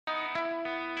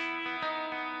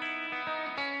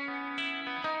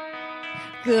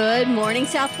Good morning,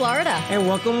 South Florida. And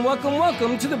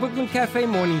welcome to the Brooklyn Cafe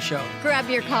Morning Show. Grab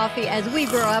your coffee as we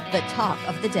brew up the talk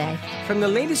of the day. From the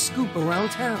latest scoop around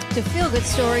town to feel-good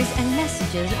stories and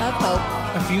messages of hope.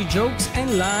 A few jokes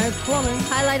and live calling.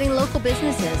 Highlighting local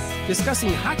businesses.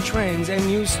 Discussing hot trends and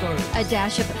news stories. A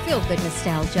dash of feel-good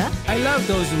nostalgia. I love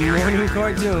those morning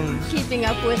cartoons. Keeping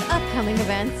up with upcoming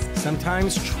events.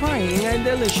 Sometimes trying and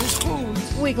delicious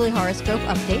foods. Weekly horoscope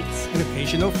updates. An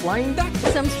occasional flying duck.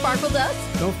 Some sparkle dust.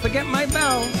 Don't forget my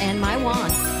bell. And my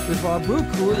wand. With our brew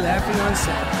crew laughing on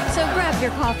set. So grab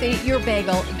your coffee, your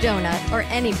bagel, donut, or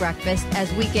any breakfast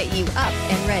as we get you up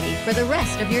and ready for the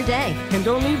rest of your day. And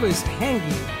don't leave us hanging.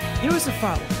 Give us a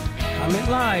follow, comment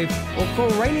live, or call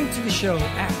right into the show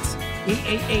at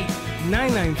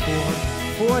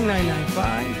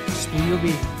 888-994-4995. Studio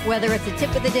B. Whether it's a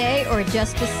tip of the day or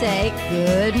just to say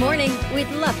good morning, we'd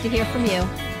love to hear from you.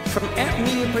 From Amp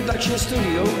Media Production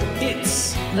Studio,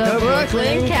 it's the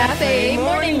Brooklyn Cafe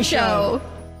Morning Show.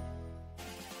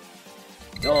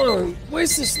 Dawn,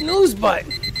 where's the snooze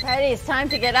button? Freddie, it's time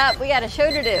to get up. We got a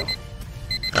show to do.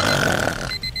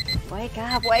 Wake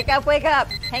up, wake up, wake up.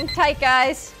 Hang tight,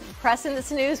 guys. Pressing the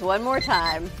snooze one more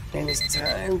time. And it's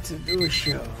time to do a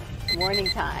show. Morning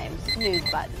time, snooze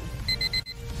button.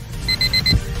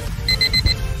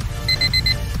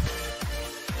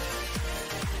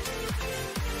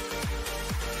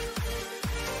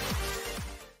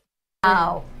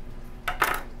 Wow.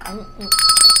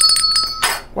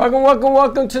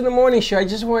 Welcome to the morning show. I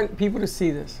just want people to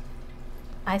see this.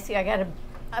 I see.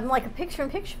 I'm like a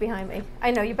picture-in-picture behind me.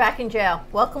 I know, you're back in jail.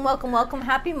 Welcome.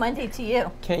 Happy Monday to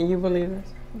you. Can't you believe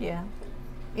this? Yeah.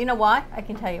 You know why? I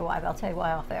can tell you why, but I'll tell you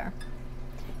why off air.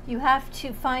 You have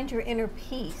to find your inner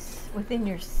peace within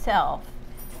yourself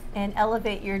and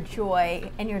elevate your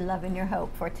joy and your love and your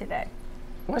hope for today.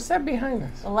 What's that behind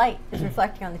us? The light is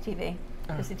reflecting on the TV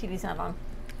because the TV's not on.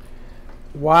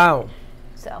 Wow.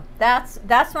 So that's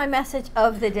my message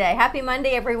of the day. Happy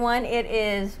Monday, everyone. It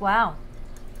is, wow,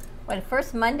 the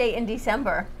first Monday in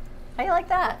December. How do you like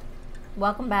that?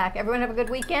 Welcome back. Everyone have a good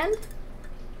weekend?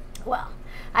 Well,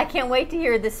 I can't wait to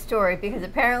hear this story because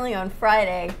apparently on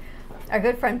Friday, our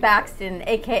good friend Baxton,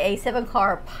 a.k.a.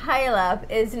 7-Car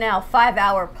Pileup, is now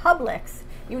 5-Hour Publix.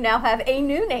 You now have a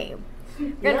new name.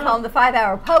 You're going to call him the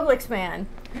 5-Hour Publix man.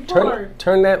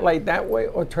 Turn that light that way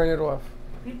or turn it off.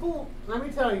 People, let me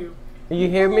tell you. You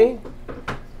hear me?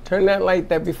 Turn that light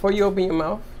that before you open your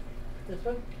mouth. This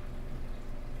one?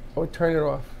 Or turn it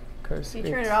off. If you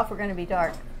turn it off, we're going to be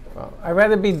dark. Well, I'd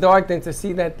rather be dark than to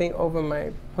see that thing over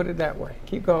my... Put it that way.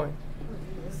 Keep going.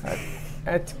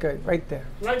 That's good. Right there.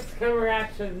 Lights, camera,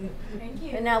 action. Thank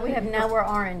you. And now we're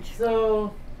orange.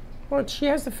 So... Well, she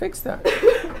has to fix that.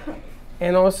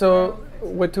 And also,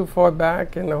 we're too far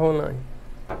back and the whole nine.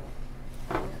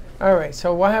 All right.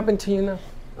 So what happened to you now?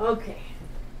 Okay.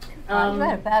 You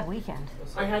had a bad weekend.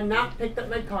 I had not picked up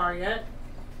my car yet.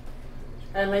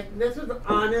 And this was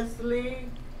honestly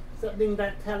something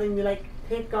that telling me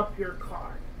pick up your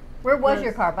car. Where was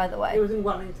your car, by the way? It was in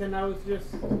Wellington. I was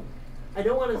just, I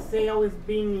don't want to say I was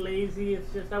being lazy. It's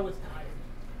just I was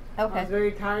tired. Okay. I was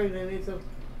very tired, and it's a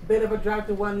bit of a drive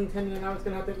to Wellington, and I was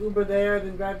going to have to Uber there,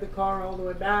 then drive the car all the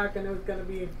way back, and it was going to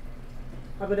be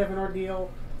a bit of an ordeal.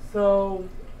 So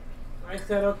I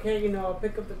said, okay, I'll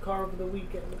pick up the car over the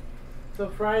weekend. So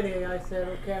Friday, I said,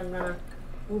 okay, I'm going to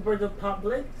Uber to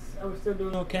Publix. I was still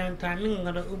doing okay on timing. I'm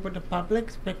going to Uber to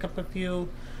Publix, pick up a few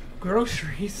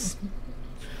groceries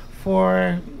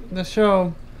for the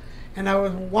show. And I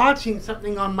was watching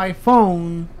something on my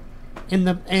phone in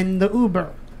the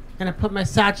Uber. And I put my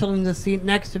satchel in the seat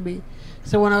next to me.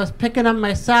 So when I was picking up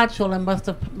my satchel, I must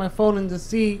have put my phone in the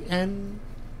seat and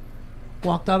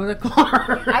walked out of the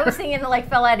car. I was thinking it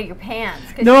fell out of your pants.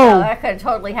 No. That could have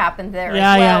totally happened there in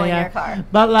your car.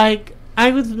 But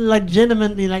I was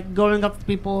legitimately going up to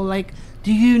people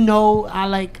do you know,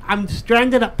 I'm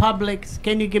stranded at Publix.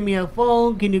 Can you give me a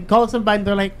phone? Can you call somebody? And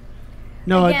they're like,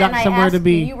 no, again, I got somewhere to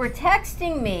be. You were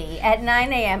texting me at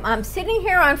 9 a.m. I'm sitting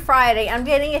here on Friday. I'm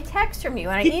getting a text from you.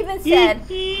 And I even said,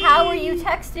 how are you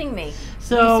texting me?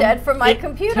 So you said, from my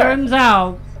computer. Turns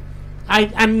out, I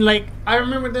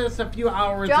remember this a few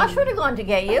hours Josh would have gone to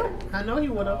get you. I know he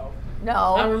would have. No.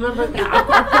 I remember,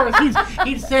 of course,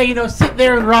 he'd say, sit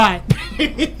there and rot.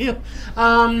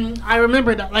 I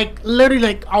remember that,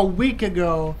 literally, a week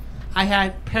ago, I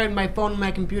had paired my phone and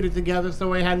my computer together,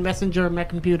 so I had Messenger on my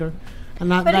computer. And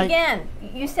not but again,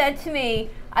 you said to me,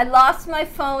 I lost my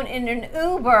phone in an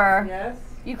Uber. Yes.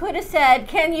 You could have said,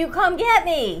 can you come get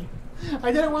me?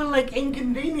 I didn't want to like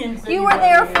inconvenience. You were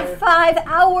there for 5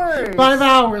 hours. 5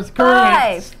 hours,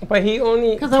 correct. 5. But he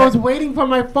only Because I was waiting for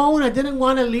my phone. I didn't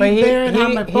want to leave But there and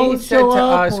have my phone he said show to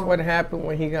up. us what happened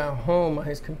when he got home on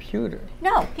his computer.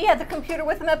 No, he had the computer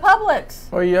with him at Publix.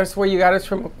 Oh, that's where you got us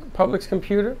from, Publix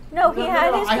computer? No, he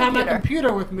had his I had my computer.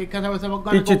 computer with me because I was going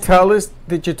to Did you tell us?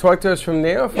 Did you talk to us from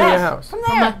there or from your house? From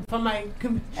there. From my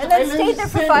And then stayed there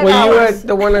for 5 Were you hours. at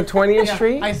the one on 20th Yeah,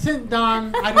 Street? I sent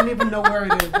down. I don't even know where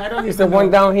it is. I don't Is even the one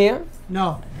know. down here?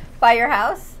 No. By your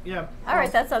house? Yeah. All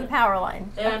right, that's on Powerline.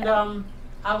 And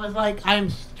I was like, I'm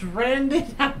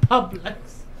stranded at Publix.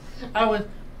 I was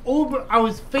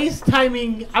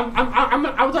FaceTiming.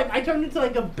 I was like, I turned into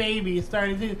like a baby,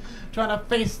 started trying to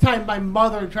FaceTime my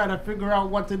mother, trying to figure out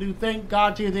what to do. Thank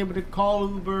God she was able to call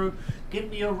Uber, get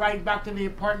me a ride back to the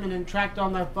apartment, and tracked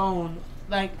on my phone.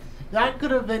 Like that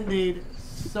could have ended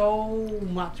so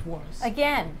much worse.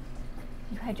 Again,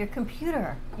 you had your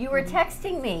computer. You were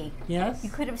texting me. Yes. You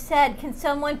could have said, "Can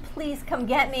someone please come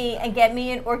get me and get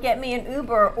me an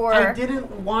Uber?" Or I didn't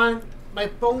want my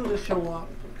phone to show up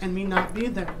and me not be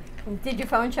there. did your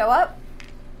phone show up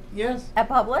Yes. at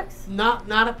Publix? Not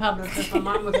at Publix. If my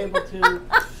mom was able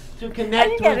to connect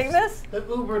Are you getting with this? the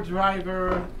Uber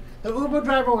driver. The Uber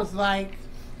driver was like,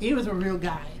 he was a real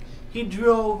guy. He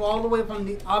drove all the way from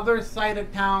the other side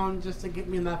of town just to get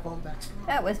me that phone back.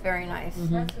 That was very nice.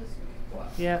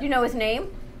 Yeah. Do you know his name?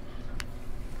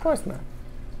 Of course not.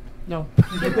 No.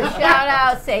 Give him a shout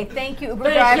out. Say thank you, Uber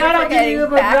Hey, driver, shout for out to the getting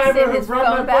Uber back driver his who brought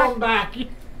phone my back. phone back.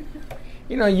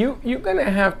 You know, you're gonna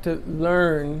have to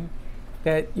learn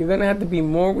that you're gonna have to be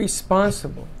more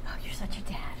responsible Oh, you're such a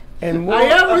dad. and more. I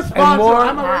am and responsible. more-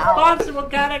 I'm a responsible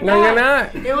kind of guy. No, you're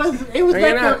not. It was No, you're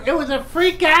like not. it was a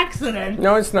freak accident.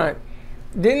 No, it's not.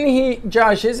 Didn't he,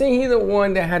 Josh? Isn't he the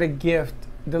one that had a gift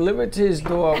delivered to his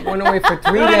door, went away for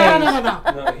 3 No, days? no.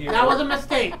 No, he That was a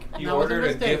mistake. He That was a ordered a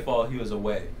mistake. gift while he was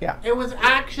away. It was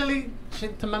actually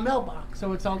shipped to my mailbox,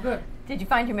 so it's all good. Did you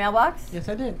find your mailbox? Yes,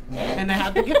 I did. And I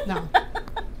have the gift now.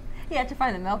 You had to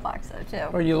find the mailbox though too.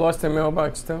 Or you lost the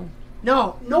mailbox too?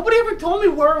 No, nobody ever told me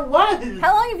where it was.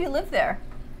 How long have you lived there?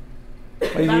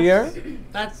 A year?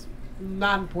 That's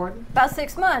not important. About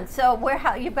 6 months. So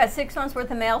you've got 6 months worth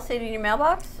of mail sitting in your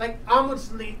mailbox? Like,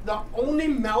 honestly, the only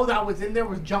mail that was in there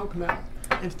was junk mail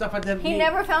and stuff I didn't He need.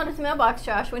 never found his mailbox,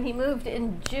 Josh, when he moved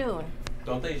in June.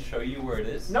 Don't they show you where it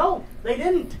is? No, they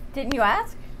didn't. Didn't you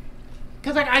ask?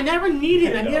 Because, like, I never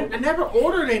needed it. I never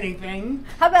ordered anything.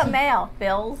 How about mail?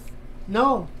 Bills?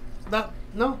 No.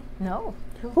 No. No.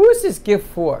 Who is this gift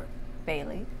for?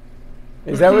 Bailey.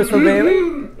 Is that what's for Bailey?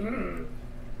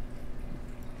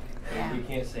 We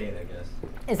can't say it, I guess.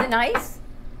 Is it nice?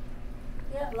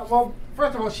 Yeah, well,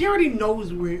 first of all, she already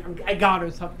knows where I got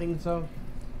her something, so.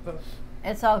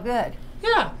 It's all good.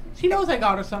 Yeah, she knows I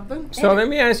got her something. So let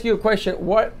me ask you a question.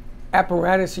 What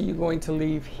apparatus are you going to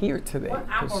leave here today? What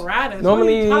 'Cause apparatus?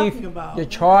 Normally what are you you leave talking about? your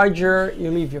charger,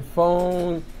 you leave your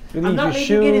phone, you I'm leave not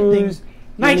your leaving anything. shoes.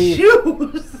 My you leave-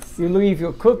 shoes! You leave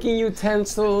your cooking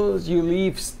utensils, you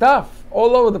leave stuff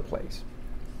all over the place.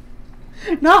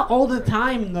 Not all the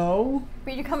time, though.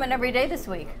 But you're coming every day this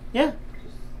week. Yeah.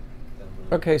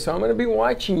 Okay, so I'm going to be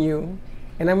watching you,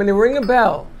 and I'm going to ring a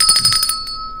bell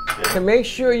to make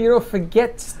sure you don't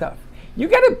forget stuff. You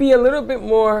got to be a little bit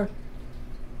more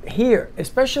here,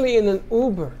 especially in an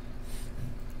Uber.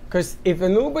 Because if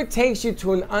an Uber takes you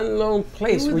to an unknown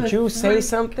place, was would a you say freak.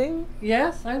 something?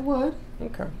 Yes, I would.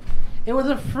 Okay, It was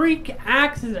a freak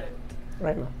accident.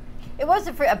 right now. It was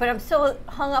a free, but I'm still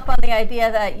hung up on the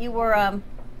idea that you were,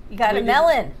 you got a Wait,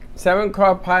 melon.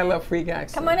 7-car pileup freak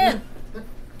accident. Come on in.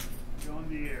 You're on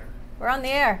the air. We're on the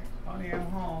air. Honey, I'm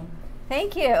home.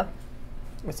 Thank you.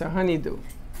 It's a honeydew.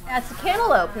 That's a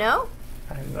cantaloupe, no?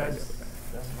 I have no idea.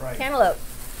 That's right. Cantaloupe.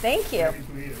 Thank you. Ready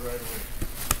to eat it right away.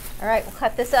 All right, we'll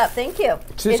cut this up. Thank you.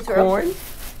 Is this Israel. corn?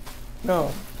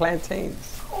 No, plantains.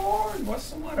 Corn. What's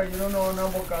the matter? You don't know an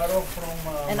avocado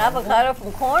from... An mango? avocado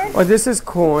from corn? Oh, this is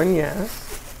corn, yes.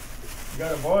 You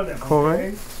gotta boil them, Corn.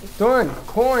 okay? Done.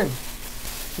 Corn.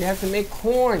 You have to make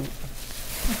corn.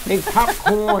 Make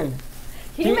popcorn.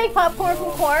 Can you make popcorn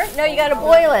from corn? No, you got to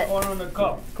boil it. Corn on the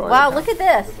cup. Corn. Wow, look at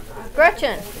this.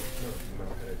 Gretchen.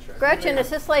 Gretchen, is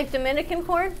this like Dominican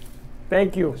corn?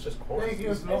 Thank you. Thank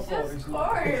you. It's local. It's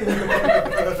local.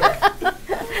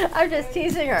 I'm just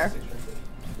teasing her.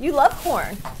 You love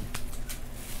corn.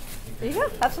 There you go.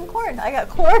 Have some corn. I got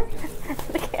corn.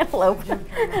 The cantaloupe.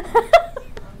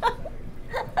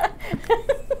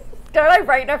 Don't I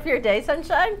brighten up your day,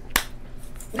 sunshine?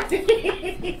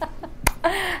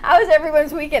 How was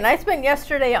everyone's weekend? I spent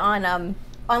yesterday on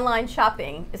online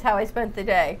shopping is how I spent the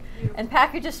day. And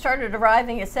packages started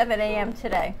arriving at 7 a.m.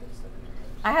 today.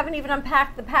 I haven't even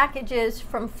unpacked the packages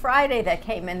from Friday that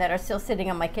came in that are still sitting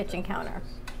on my kitchen counter.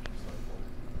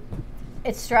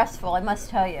 It's stressful, I must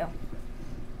tell you.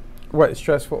 What,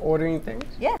 stressful ordering things?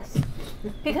 Yes,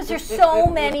 because there's so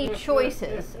many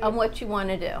choices on what you want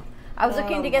to do. I was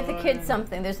looking to get the kids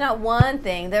something. There's not one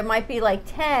thing. There might be like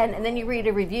 10, and then you read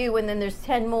a review, and then there's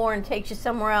 10 more and takes you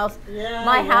somewhere else. Yeah,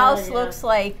 My house looks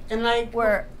like and like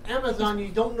we're Amazon, you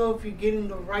don't know if you're getting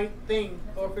the right thing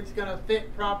or if it's gonna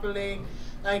fit properly.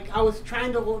 Like I was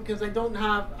trying to look because I don't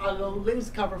have a little lens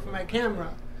cover for my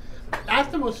camera. That's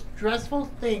the most stressful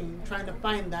thing, trying to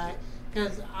find that.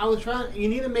 Because I was trying, you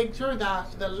need to make sure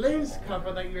that the lens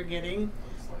cover that you're getting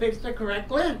fits the correct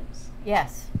lens.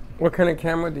 yes. What kind of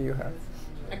camera do you have?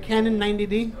 A Canon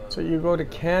 90D. So you go to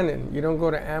Canon. You don't go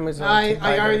to Amazon. I to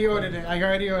buy already that. ordered it. I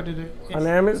already ordered it. It's On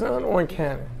Amazon or on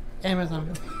Canon?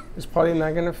 Amazon. It's probably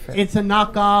not going to fit. It's a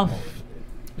knockoff.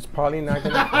 It's probably not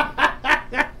going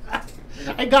to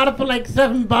fit. I got it for like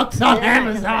 $7 on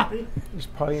Amazon. It's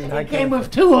probably not It came going to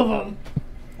with 2 of them.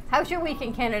 How's your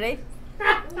weekend, Kennedy?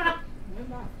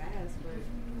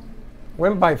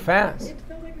 Went by fast.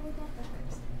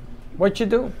 What you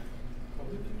do?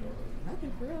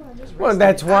 Well,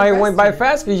 that's why it went by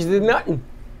fast, because you did nothing.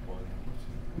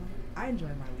 I enjoy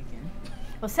my weekend.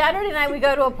 Well, Saturday night we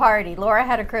go to a party. Laura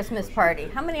had a Christmas party.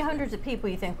 How many hundreds of people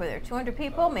you think were there? 200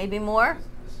 people? Maybe more?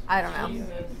 I don't know.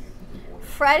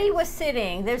 Freddie was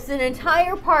sitting. There's an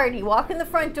entire party. Walk in the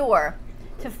front door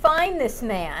to find this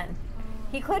man.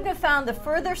 He couldn't have found the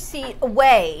further seat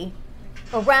away,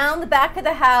 around the back of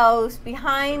the house,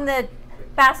 behind the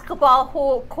basketball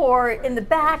court, in the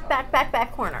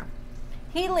back corner.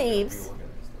 He leaves,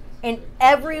 and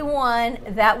everyone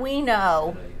that we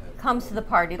know comes to the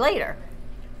party later.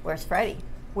 Where's Freddie?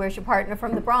 Where's your partner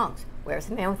from the Bronx? Where's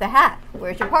the man with the hat?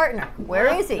 Where's your partner? Where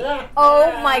is he?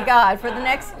 Oh my God, for the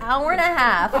next hour and a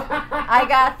half, I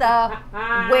got the,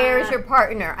 where's your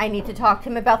partner? I need to talk to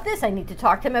him about this. I need to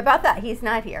talk to him about that. He's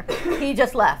not here. He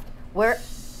just left. Where?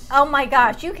 Oh my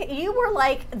gosh, you were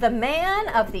like the man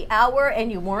of the hour,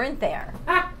 and you weren't there.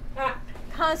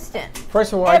 Constant.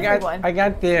 First of all, Everyone. I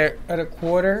got there at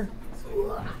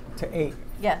 7:45.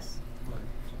 Yes,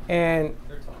 And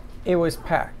it was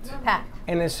packed. packed.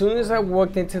 And as soon as I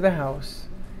walked into the house,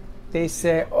 they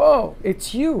said, "Oh,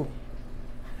 it's you."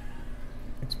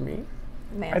 It's me.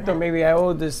 Man, I thought maybe I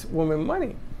owed this woman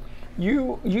money.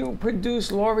 You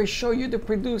produced Laura's show. You're the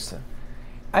producer.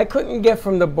 I couldn't get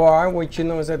from the bar, which you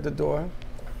know is at the door,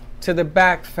 to the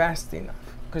back fast enough,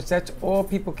 because that's all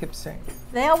people kept saying.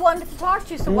 They all wanted to talk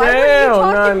to you, so why wouldn't you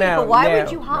talk to people? Why would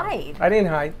you no. hide? I didn't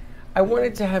hide. I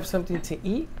wanted to have something to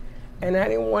eat, and I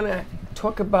didn't want to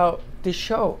talk about the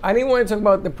show. I didn't want to talk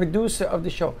about the producer of the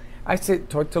show. I said,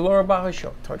 talk to Laura about her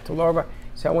show. Talk to Laura about.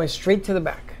 So I went straight to the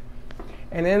back.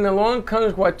 And then along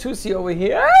comes Watusi over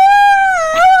here.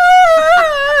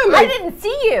 I didn't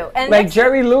see you. And Like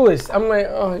Jerry Lewis. I'm like,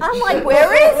 oh. I'm like,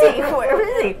 where is he? Where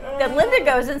is he? Then Linda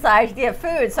goes inside to get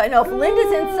food. So I know if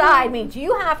Linda's inside means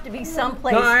you have to be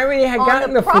someplace. No, I already had on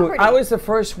gotten the food. property. I was the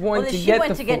first one Well, then to she get went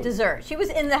the to food. get dessert. She was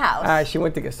in the house. She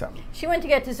went to get something. She went to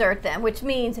get dessert then, which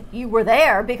means you were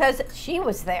there because she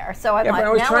was there. So I'm Yeah, like, but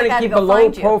I was now trying I to gotta keep go a low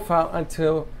find you. profile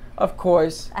until, of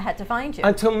course, I had to find you.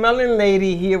 until Melon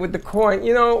Lady here with the corn.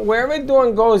 You know, wherever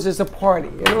Dawn goes, there's a party.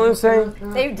 You know what I'm saying?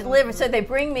 They deliver, so they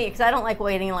bring me, because I don't like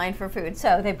waiting in line for food.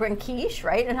 So they bring quiche,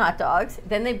 right, and hot dogs.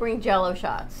 Then they bring Jello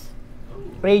shots.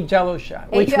 A Jello shot,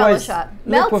 A which Jello was shot.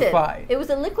 Melted. liquefied. It was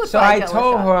a liquefied So I Jell-O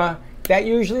told shot. her that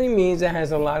usually means it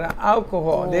has a lot of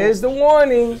alcohol. There's the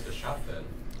warning. The shot then.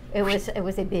 It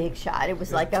was a big shot. It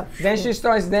was like a. Then she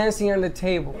starts dancing on the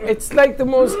table. It's like the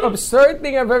most absurd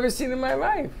thing I've ever seen in my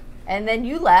life. And then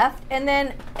you left, and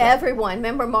then everyone.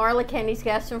 Remember Marla Kenny's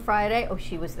guest from Friday? Oh,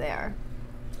 she was there.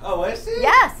 Oh, I see.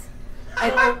 Yes.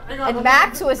 And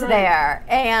Max was there,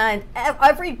 and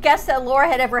every guest that Laura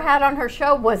had ever had on her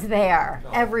show was there.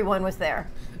 Everyone was there.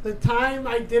 The time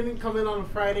I didn't come in on a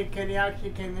Friday, Kenny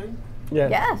actually came in. Yeah.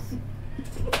 Yes.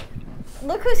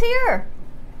 Look who's here.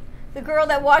 The girl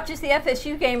that watches the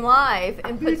FSU game live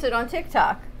and puts it on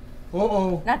TikTok.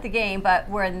 Uh-oh. Not the game, but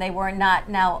when they were not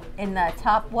now in the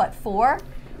top, 4?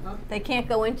 They can't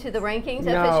go into the rankings,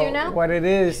 FSU now? What it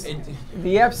is,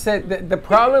 the upset, the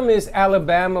problem is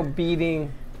Alabama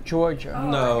beating Georgia.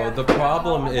 No, the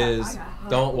problem is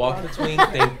don't walk between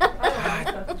things.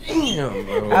 Damn,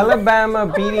 bro.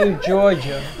 Alabama beating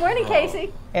Georgia, Morning,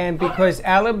 Casey. and because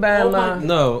Alabama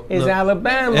No, is no.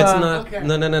 Alabama, It's not. Okay.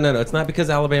 No. It's not because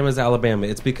Alabama is Alabama.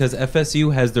 It's because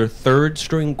FSU has their third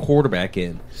string quarterback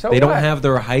in. So they don't what? have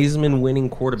their Heisman winning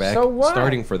quarterback So what?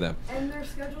 starting for them. And their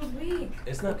schedule's weak.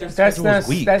 It's not their That's schedule's not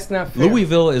weak. that's not fair.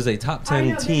 Louisville is a top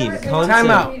 10 team. Time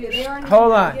out.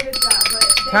 Hold on.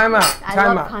 Time out. I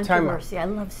Time love out. Time out. controversy. I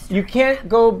love stress. You can't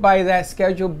go by that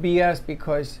schedule BS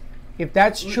because if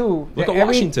that's true, Look then at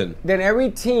Washington. Then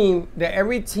every team that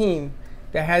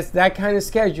has that kind of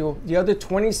schedule, the other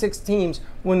 26 teams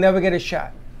will never get a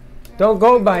shot. Don't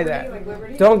go by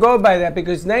that. Don't go by that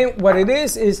because then what it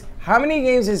is how many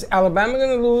games is Alabama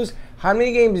going to lose? How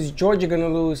many games is Georgia going to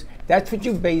lose? That's what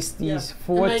you base these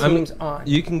four And teams on.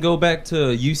 You can go back to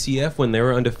UCF when they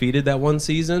were undefeated that one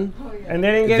season. And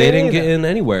they didn't get They in didn't either. get in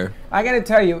anywhere. I got to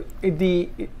tell you, the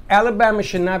Alabama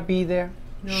should not be there.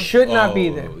 Should not be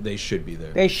there. They should be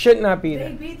there. They should not be They there.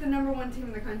 beat the #1 team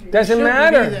in the country. Doesn't Shouldn't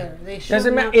matter. be there. They should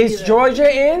Doesn't not matter. be Is there.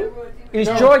 Georgia in? Is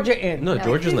Georgia in? No,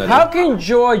 Georgia's not How in. can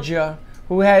Georgia,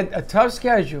 who had a tough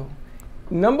schedule,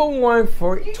 #1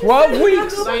 for 12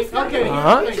 weeks? Like, okay.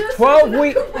 Huh? like, 12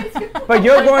 weeks. But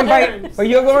you're going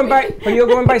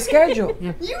by schedule. You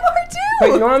are But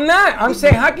too. no, I'm not. I'm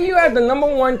saying, how can you have the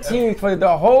 #1 team for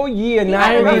the whole year I not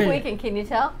Had a rough agree. leaving? weekend, can you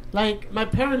tell? Like my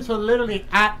parents were literally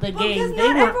at the game. Because They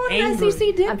not were everyone in angry.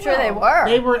 SEC did I'm sure they well. were.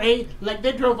 They were like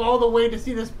they drove all the way to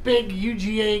see this big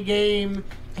UGA game,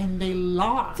 and they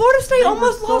lost. Florida State They were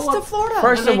almost so lost to up- Florida.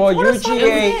 First of all, Florida's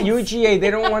 5-6. UGA,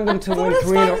 they don't want them to win Florida's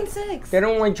 3 in a 5-6. They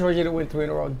don't want Georgia to win 3 in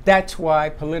a row. That's why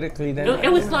politically they're not.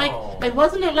 It was like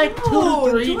wasn't it like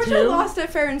 2-3 Georgia too? lost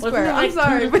at fair and Wasn't square. it like I'm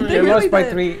sorry, 2-3? but they They really lost by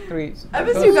did. 3 threes.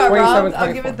 FSU got robbed. 27-24.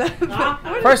 I'll give it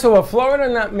that. First of all, Florida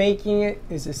not making it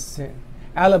is a sin.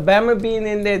 Alabama being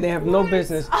in there, they have no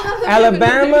business.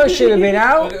 Alabama should have been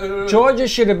out. Georgia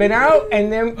should have been out,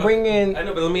 and then bring in. I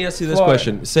know, but let me ask you this Florida.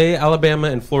 question. Say Alabama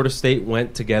and Florida State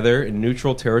went together in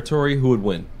neutral territory, who would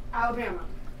win? Alabama.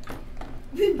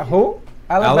 Who?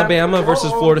 Alabama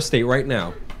versus Florida State right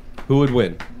now. Who would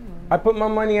win? I put my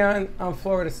money on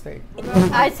Florida State.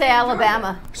 I'd say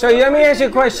Alabama. So let me ask you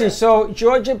a question. So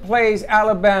Georgia plays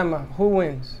Alabama. Who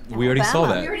wins? We already saw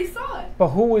Alabama. You that. already saw it. But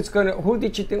who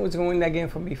did you think was going to win that game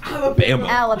from before? Alabama.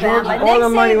 Alabama. All Nick the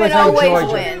money was Saban on always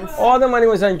Georgia. wins. All the money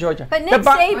was on Georgia. But Nick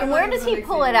Saban, where does he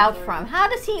pull it out from? How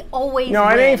does he always No,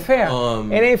 win? it ain't fair.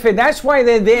 Um, It ain't fair. That's why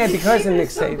they're there because of Nick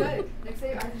So Saban. good. Nick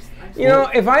Saban, I just You know,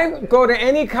 if I go to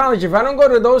any college, if I don't go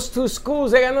to those 2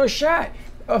 schools, they got no shot.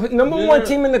 #1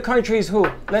 team in the country is who?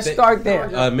 Let's start there.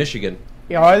 Michigan.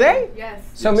 Yeah, are they? yes.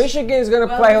 So Michigan is going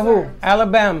to play who? deserved.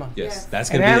 Alabama. Yes, that's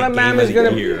And gonna be the game Alabama's of the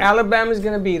going year. to Alabama's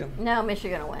going to beat them. No,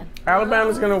 Michigan will win.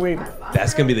 Alabama's going to win.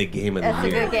 That's gonna be the game of the That's a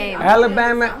year. good game.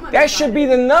 Alabama. That should be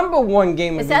the #1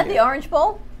 game of Is the that year. the Orange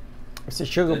Bowl? It's the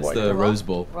Sugar It's Boy. the Rose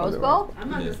Bowl. Rose Bowl? I'm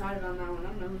not Yeah. decided on that one. I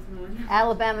don't know who's going to win.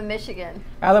 Alabama, Michigan.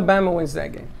 Alabama wins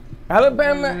that game.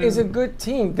 Alabama is a good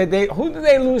team. Who did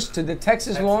they lose to? The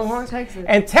Texas Longhorns? Texas.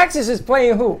 And Texas is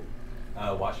playing who?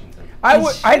 Washington.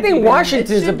 I think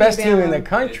Washington is the should be best team in Bama. the It's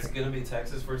country. gonna be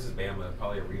Texas versus Bama.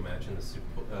 Probably a rematch in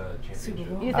the championship.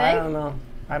 Bowl. You I think? don't know.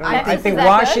 I don't I know. I think think is that good?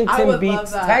 Washington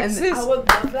beats Texas. I would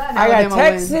love that. I got Alabama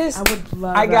Texas. wins. I would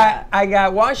love I that.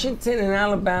 got Washington and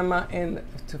Alabama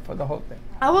for the whole thing.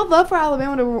 I would love for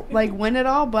Alabama to win it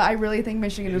all, but I really think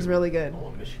Michigan is really good.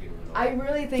 Oh, Michigan. I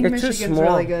really think They're too Michigan's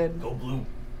small. really good. Go blue.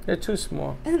 They're too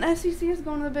small. And SEC is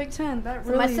going to the Big Ten. That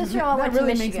So really, my sister-in-law that went to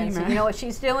really makes Michigan. me So mad. you know what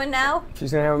she's doing now?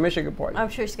 She's gonna have a Michigan party. I'm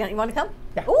sure she's gonna. You want to come?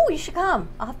 Yeah. Oh, you should come.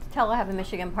 I'll have to tell her I have a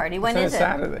Michigan party. When It's is on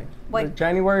it? Saturday. Wait.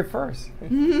 January 1st.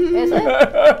 Is it? All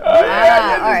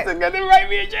right. gonna write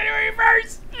me on January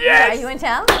 1st. Are you in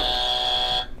town?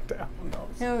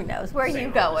 Who knows? Where are you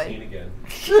going? Again.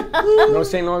 No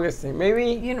St. Augustine. Maybe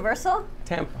Universal?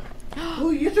 Tampa.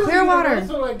 Ooh, you should Clearwater.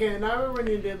 Universal again. I remember when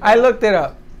you did that. I looked it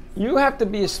up. You have to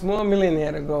be a small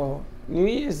millionaire to go New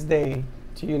Year's Day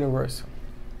to Universal.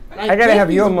 Like, I gotta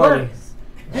have your Disney's money. worse.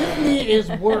 Disney is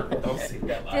worse. Don't say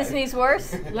that loud. Disney's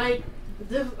worse?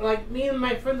 like me and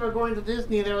my friend were going to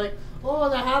Disney. They're like, "Oh,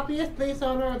 the happiest place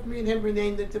on earth." Me and him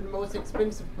renamed it to the most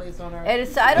expensive place on earth. It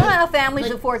is, I don't know how families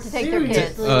Like, afford to take their seriously,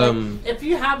 kids. Um, like, if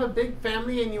you have a big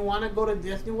family and you want to go to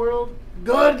Disney World,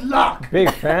 good luck.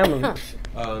 Big family.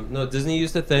 No, Disney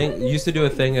used to do a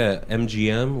thing at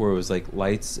MGM where it was like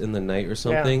lights in the night or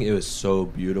something. It was so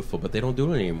beautiful, but they don't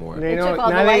do it anymore. They took don't. all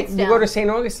the Now lights you down. go to St.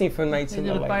 Augustine for nights They in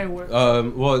did the a light. firework.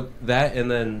 Well, that and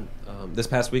then this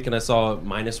past weekend I saw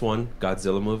 -1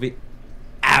 Godzilla movie.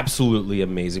 Absolutely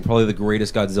amazing. Probably the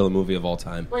greatest Godzilla movie of all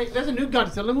time. Wait, there's a new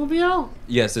Godzilla movie out?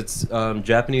 Yes, it's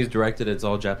Japanese directed. It's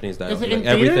all Japanese dialogue. Is it in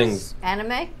everything's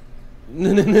Anime?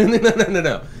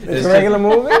 No. It's a regular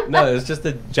movie? No, it's just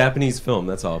a Japanese film.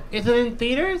 That's all. Is it in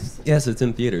theaters? Yes, it's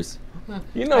in theaters.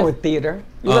 You know a theater.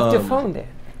 You left your phone there.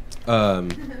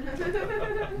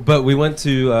 But we went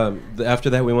to after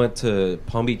that we went to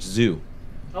Palm Beach Zoo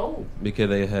Oh. because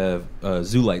they have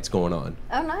zoo lights going on,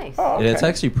 Oh, nice. Oh, and it's okay.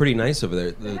 actually pretty nice over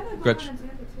there. Gretchen,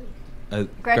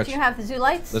 Gretchen, you have the zoo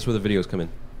lights? that's where the videos come in.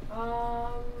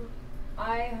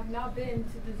 I have not been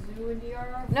to the zoo in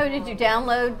DR. No, did you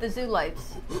download the zoo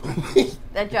lights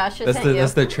that Josh just That's sent the you?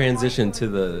 that's the transition to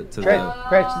the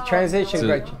Gretchen, transition, So-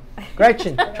 Gretchen.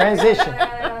 Gretchen, transition.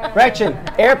 Gretchen,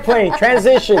 airplane,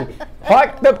 transition.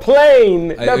 Park the plane.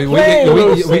 The plane, we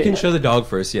Lucy. can show the dog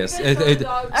first. Yes. Show the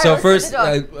dog. So Alright, let's first,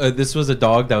 see the this was a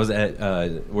dog that was at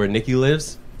where Nikki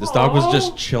lives. This dog was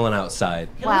just Aw. chilling outside.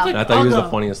 Wow. And I thought he was the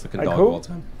Ugga. funniest looking Like dog who? of all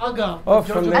time. Ugga. Oh,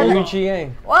 from the Ugga.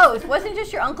 UGA. Whoa, it wasn't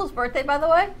just your uncle's birthday, by the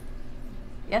way?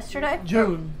 Yesterday?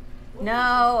 June.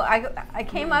 No, I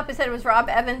came up and said it was Rob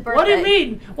Evans' birthday. What do you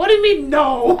mean? What do you mean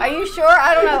no? Are you sure?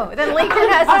 I don't know. Then Lincoln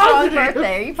has his wrong Positive.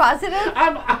 birthday. Are you positive?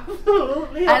 I'm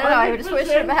absolutely I don't know. I just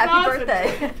wished him a 100% happy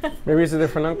positive. birthday. Maybe it's a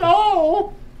different uncle.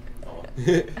 No.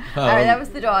 All right, that was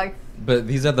the dog. But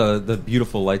these are the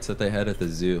beautiful lights that they had at the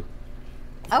zoo.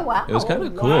 Oh, wow. It was kind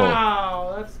of cool.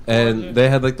 Wow, that's And gorgeous. they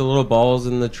had like the little balls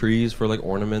in the trees for like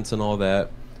ornaments and all that.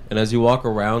 And as you walk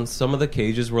around, some of the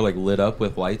cages were like lit up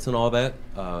with lights and all that.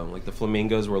 Like the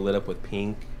flamingos were lit up with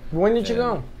pink. When did you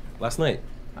go? Last night.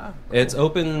 Ah. It's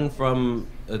open from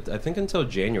I think until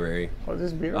January. Oh, this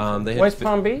is beautiful. They had West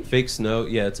Palm Beach? Fake snow.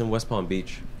 Yeah, it's in West Palm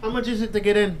Beach. How much is it to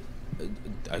get in?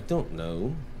 I don't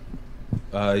know.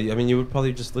 I mean, you would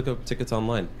probably just look up tickets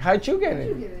online How'd you get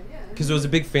it? because it was a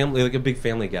big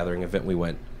family gathering event we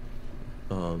went.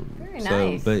 Very so,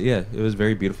 nice. But yeah, it was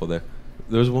very beautiful there.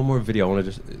 There was one more video I want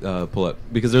to just pull up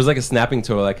because there's like a snapping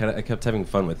turtle I kept having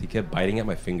fun with. He kept biting at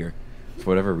my finger for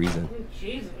whatever reason.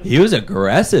 Jesus. He was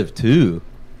aggressive too,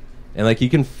 and like you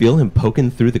can feel him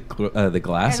poking through the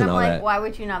glass And and I'm all like, that. why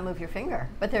would you not move your finger?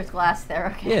 But there's glass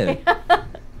there, okay?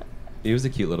 He was a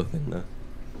cute little thing though.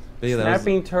 But yeah, that was,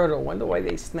 Snapping turtle. Wonder why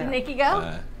they snap. Did Nikki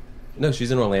go? no,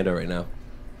 she's in Orlando right now.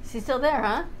 She's still there,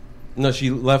 huh? No, she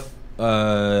left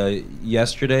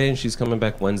yesterday and she's coming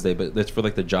back Wednesday, but that's for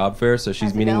like the job fair. So she's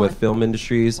How's it meeting with going? film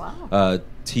industries, Wow.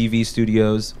 TV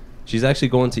studios. She's actually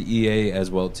going to EA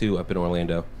as well too up in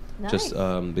Orlando, just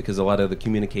Nice. because a lot of the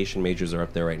communication majors are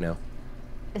up there right now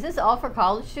Is this all for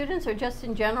college students or just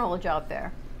in general a job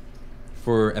fair?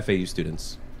 for FAU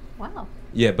students. Wow.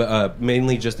 Yeah, but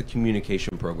mainly just the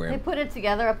communication They program. put it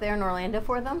together up there in Orlando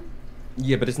for them?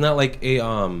 Yeah, but it's not like a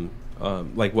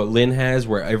like what Lynn has,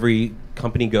 where every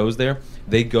company goes there.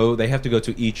 They have to go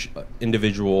to each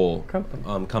individual Company.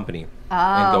 company Oh,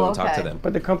 and go and talk to okay. them.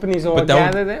 But the companies all But that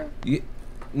would- gather there?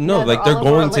 No, No, like they're they're all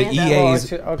over going to Orlando.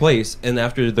 EA's Oh, okay. place, and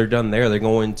after they're done there, they're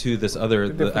going to this other,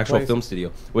 the different actual place. film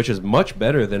studio, which is much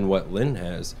better than what Lynn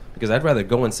has. Because I'd rather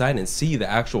go inside and see the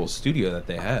actual studio that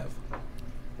they have.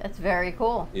 That's very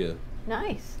cool. Yeah.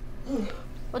 Nice.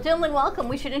 Well, gentlemen, welcome.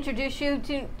 We should introduce you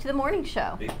to the morning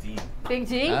show. Big D. Big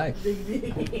D? Hi.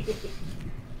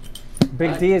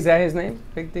 Big D, is that his name?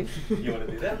 Big D? You want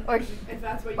to do that? Or, If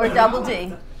that's what or you Double want.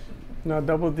 D? No,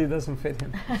 double D doesn't fit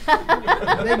him.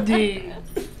 Big D.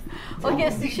 Well,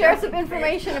 yes, share some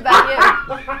information about you.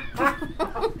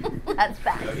 That's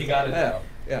fast. He got it Yeah, now.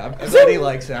 yeah. I bet he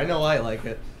likes it. I know I like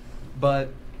it, but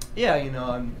yeah, you know,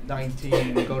 I'm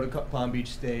 19, go to Palm Beach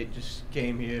State, just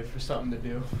came here for something to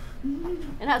do.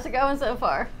 And how's it going so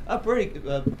far?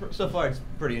 So far it's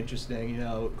pretty interesting. You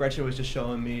know, Gretchen was just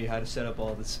showing me how to set up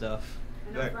all this stuff.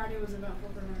 I know Friday was eventful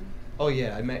for him. Oh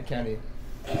yeah, I met Kenny.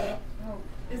 Oh.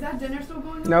 Is that dinner still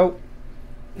going on? Nope.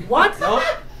 What? Nope.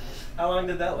 How long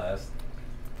did that last?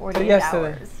 48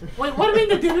 Yesterday. hours. Wait, what do you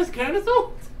mean the dinner's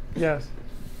canceled? Yes.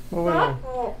 Moving on.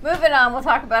 Moving on, we'll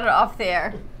talk about it off the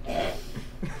air.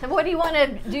 So what do you want to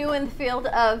do in the field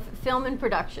of film and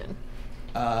production?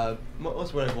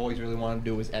 Most what I've always really wanted to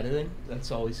do was editing.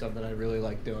 That's always something I really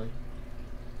like doing.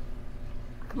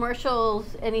 Commercials,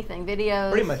 anything,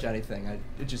 videos? Pretty much anything.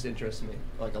 It just interests me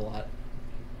like a lot.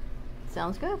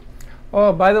 Sounds good.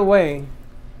 Oh, by the way,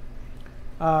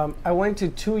 I went to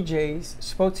 2J's,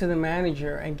 spoke to the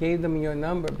manager, and gave them your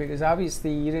number because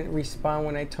obviously you didn't respond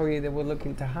when I told you they were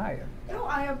looking to hire. No,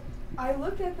 I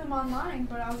looked at them online,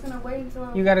 but I was gonna wait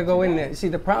until. You got to go in today. there. See,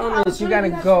 the Yeah, I problem was is you gonna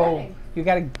got to do that go. today. You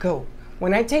got to go.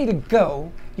 When I tell you to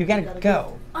go, you got to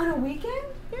go. On a weekend?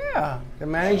 Yeah. The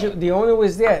manager, the owner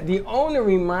was there. The owner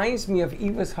reminds me of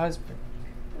Eva's husband.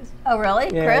 Oh, really?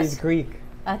 Yeah, Chris? he's Greek.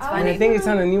 That's Oh, And funny. I think it's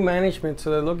under new management,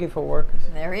 so they're looking for workers.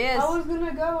 There he is. I was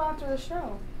gonna go after the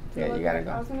show. Yeah, you gotta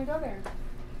go. I was gonna go there.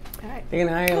 All right. They're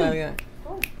going to hire like that. Cool.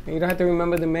 And you don't have to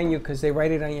remember the menu because they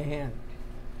write it on your hand.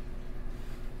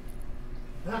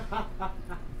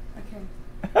 Okay.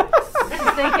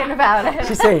 She's thinking about it.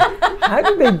 She's saying, how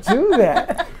did they do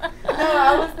that? No,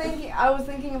 I was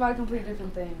thinking about a completely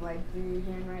different thing. Like, do you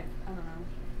handwrite? I don't know.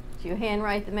 Do you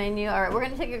handwrite the menu? All right, we're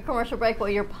going to take a commercial break while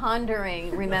you're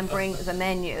pondering, remembering the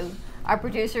menu. Our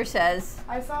producer says,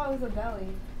 I saw it was a belly.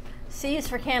 C is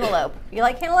for cantaloupe. You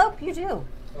like cantaloupe? You do.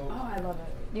 Oh, I love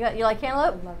it. You like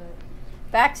cantaloupe? I love it.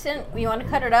 Baxton, you want to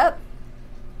cut it up?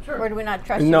 Sure. Or do we not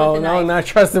trust you No, with the knife? not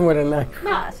trusting with a knife.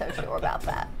 Not so sure about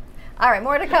that. All right,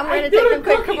 more to come. We're going to take a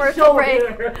quick commercial break.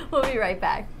 We'll be right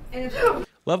back.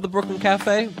 Love the Brooklyn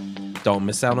Cafe? Don't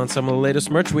miss out on some of the latest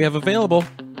merch we have available.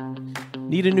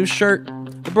 Need a new shirt?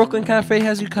 The Brooklyn Cafe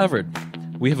has you covered.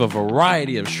 We have a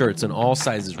variety of shirts in all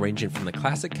sizes, ranging from the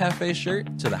classic cafe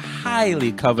shirt to the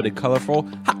highly coveted colorful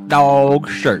hot dog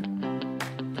shirt.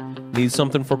 Need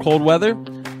something for cold weather?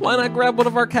 Why not grab one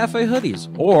of our cafe hoodies?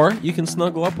 Or you can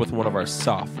snuggle up with one of our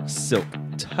soft silk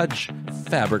touch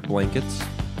fabric blankets.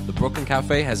 The Brooklyn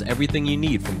Cafe has everything you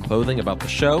need, from clothing about the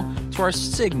show to our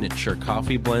signature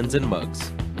coffee blends and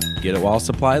mugs. Get it while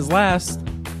supplies last.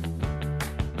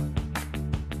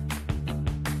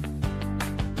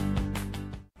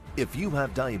 If you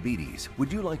have diabetes,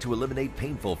 would you like to eliminate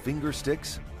painful finger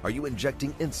sticks? Are you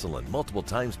injecting insulin multiple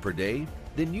times per day?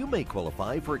 Then you may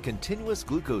qualify for a continuous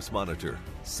glucose monitor.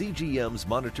 CGMs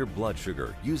monitor blood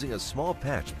sugar using a small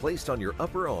patch placed on your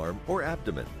upper arm or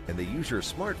abdomen, and they use your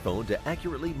smartphone to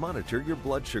accurately monitor your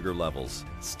blood sugar levels.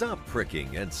 Stop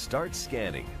pricking and start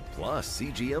scanning. Plus,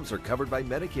 CGMs are covered by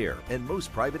Medicare and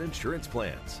most private insurance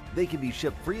plans. They can be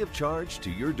shipped free of charge to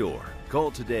your door.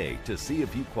 Call today to see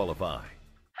if you qualify.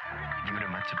 Give me the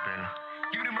mozzarella.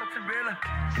 Give me the mozzarella.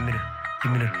 Give me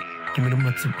the mozzarella. Give me the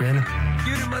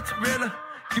mozzarella.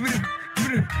 Give me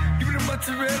the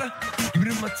mozzarella. Give me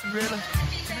the mozzarella.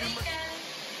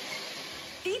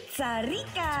 Pizza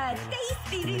Rica,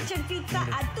 tasty Richard Pizza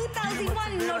at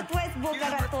 2001 Northwest Boca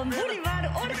Raton Boulevard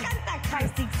or contact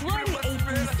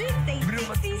 561-826-8663. Give me the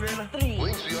mozzarella.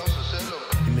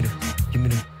 Give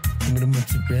me the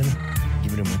mozzarella.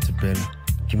 Give me the mozzarella.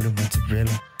 Give me the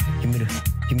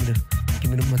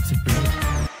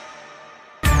mozzarella.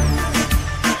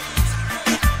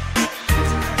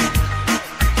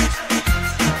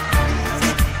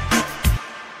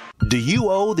 Do you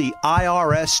owe the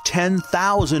IRS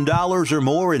 $10,000 or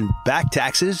more in back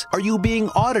taxes? Are you being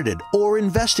audited or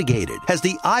investigated? Has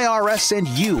the IRS sent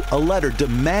you a letter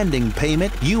demanding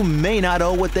payment? You may not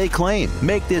owe what they claim.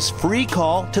 Make this free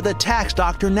call to the tax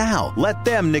doctor now. Let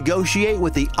them negotiate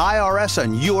with the IRS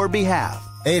on your behalf.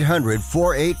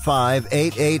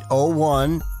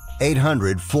 800-485-8801.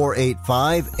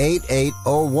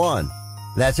 800-485-8801.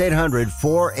 That's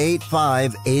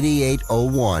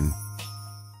 800-485-8801.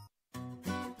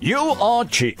 You are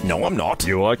cheap. No, I'm not.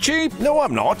 You are cheap. No,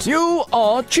 I'm not. You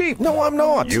are cheap. No, I'm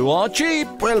not. You are cheap.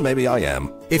 Well, maybe I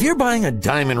am. If you're buying a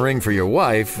diamond ring for your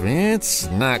wife, it's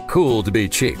not cool to be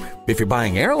cheap. If you're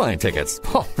buying airline tickets,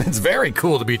 oh, it's very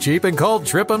cool to be cheap and called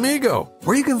Trip Amigo,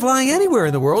 where you can fly anywhere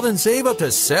in the world and save up to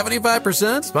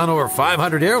 75% on over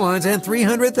 500 airlines and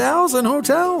 300,000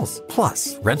 hotels.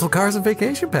 Plus, rental cars and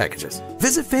vacation packages.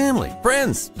 Visit family,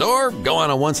 friends, or go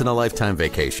on a once-in-a-lifetime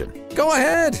vacation. Go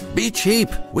ahead, be cheap.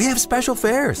 We have special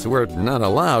fares we're not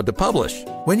allowed to publish.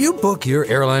 When you book your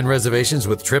airline reservations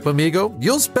with Trip Amigo,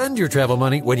 you'll spend your travel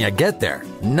money when you get there,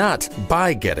 not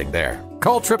by getting there.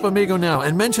 Call Trip Amigo now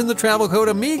and mention the travel code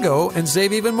AMIGO and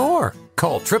save even more.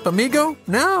 Call Trip Amigo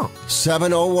now.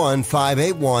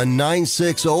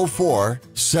 701-581-9604.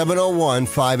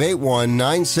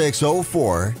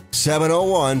 701-581-9604.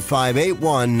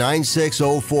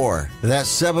 701-581-9604.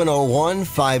 That's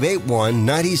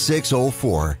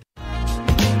 701-581-9604.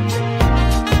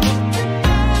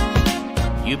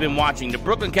 You've been watching the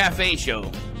Brooklyn Cafe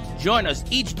Show. Join us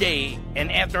each day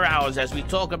and after hours as we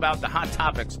talk about the hot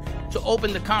topics to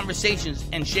open the conversations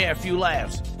and share a few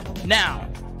laughs. Now,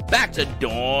 back to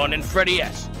Dawn and Freddie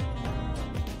S.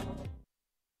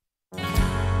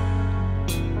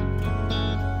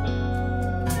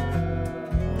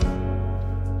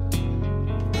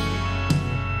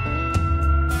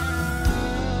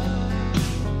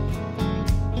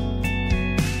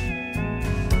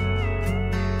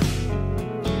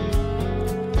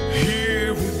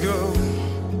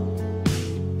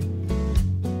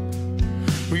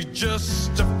 Just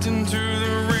stepped into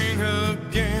the ring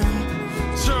again,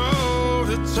 toe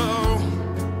to toe.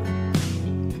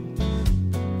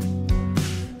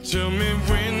 Tell me,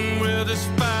 when will this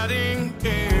fighting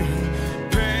end?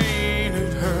 Pain,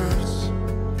 it hurts.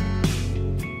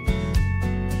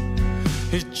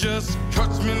 It just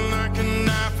cuts me like a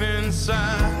knife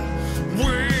inside.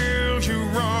 Will you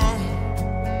wrong?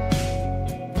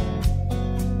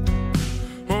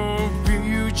 Or will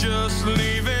you just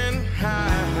leaving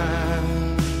high?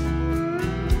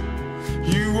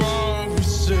 You always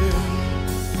said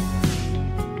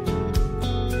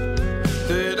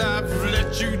that I've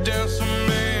let you down so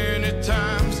many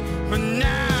times, but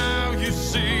now you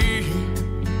see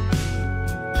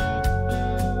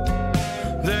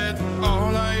that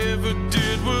all I ever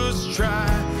did was try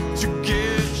to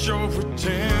get your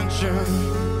attention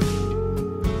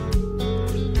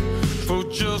for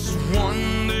just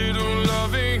one little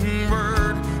loving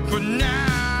word, but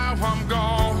now I'm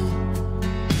gone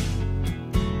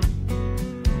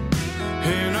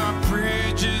and our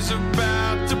bridge is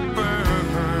about to burn.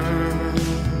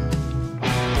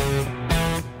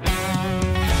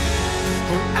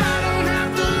 I don't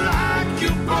have to like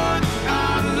you, but I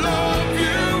love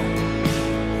you.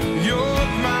 You're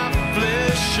my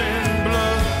flesh and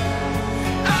blood.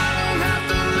 I don't have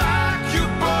to like you,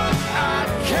 but I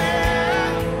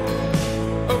care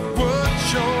of what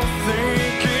you're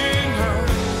thinking of.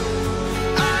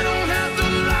 I don't have to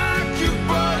like you,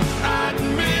 but I'd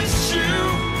miss you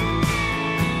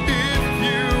if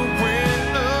you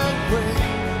went away.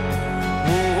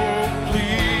 Oh,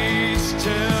 please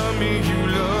tell me you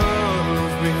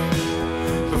love me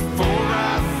before I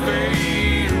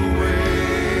fade away.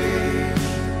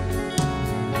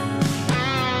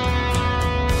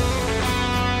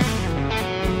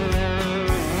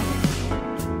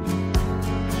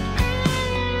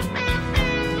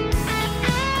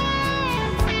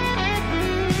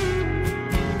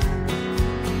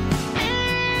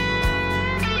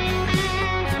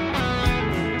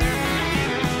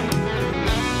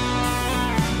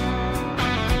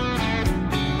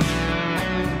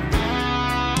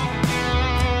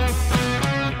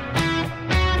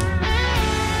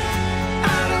 I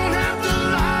don't have to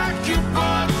like you,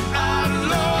 but I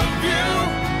love you.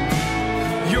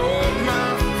 You're my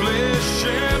flesh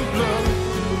and blood.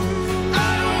 I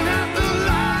don't have to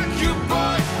like you,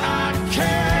 but I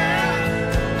care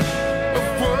of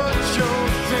what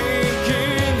you're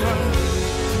thinking of.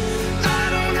 I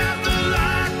don't have to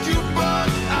like you, but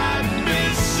I'd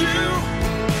miss you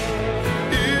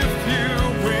if you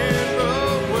went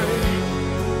away.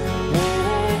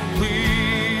 Oh,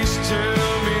 please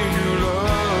tell me you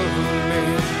love me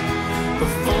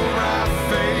before I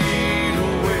fade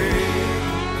away.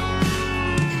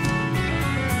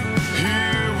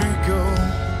 Here we go.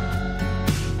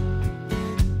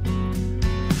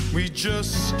 We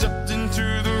just stepped into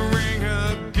the ring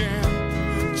again,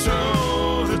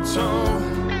 toe to toe.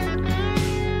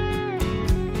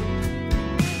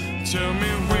 Tell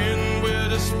me when we're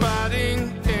the spotting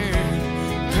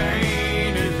end.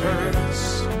 Pain, it hurts.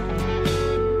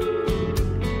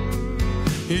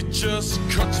 It just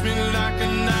cuts me like a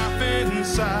knife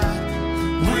inside.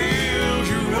 Will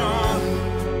you run?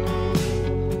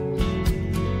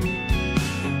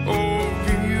 Or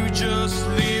will you just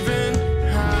leave it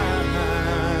high?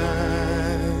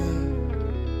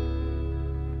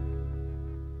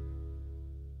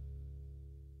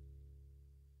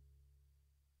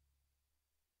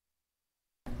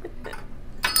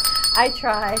 I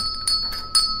try.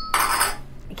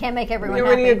 You can't make everyone We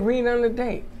already happy. agreed on the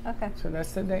date. Okay. So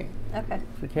that's the date. Okay.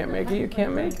 If you can't make it, you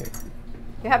can't make it.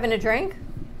 You having a drink?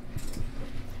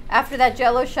 After that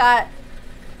Jello shot?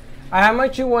 How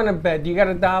much you want to bet? You got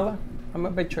 $1? I'm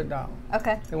gonna bet you $1.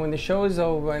 Okay. And when the show is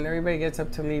over and everybody gets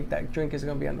up to leave, that drink is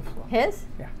gonna be on the floor. His?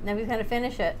 Yeah. Then he's gonna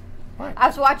finish it. Right. I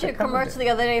was watching I a covered commercial it. the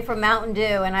other day for Mountain Dew,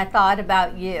 and I thought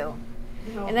about you.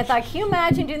 No. And I thought, can you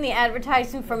imagine doing the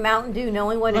advertising for Mountain Dew,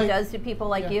 knowing what it Like- does to people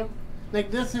like yeah. you? Like,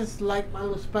 this is like my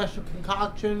little special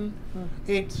concoction.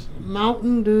 It's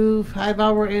Mountain Dew,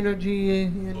 5-hour energy.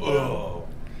 And,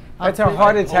 That's a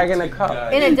heart attack in a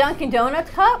cup. In a Dunkin' Donuts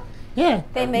cup? Yeah.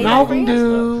 They made Mountain that for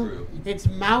you? Dew. It's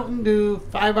Mountain Dew,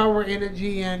 5-hour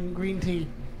energy, and green tea.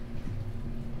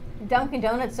 Dunkin'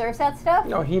 Donuts serves that stuff?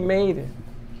 No, he made it.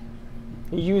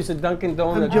 He used a Dunkin'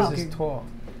 Donuts as his toy.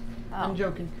 I'm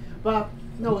joking. But,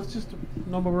 no, it's just a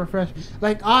normal refresh.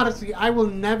 Like, honestly, I will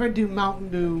never do Mountain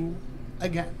Dew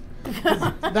again.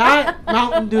 'Cause that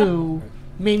Mountain Dew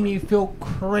made me feel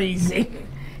crazy.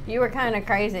 You were kind of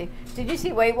crazy. Did you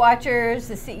see Weight Watchers?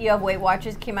 The CEO of Weight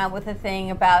Watchers came out with a thing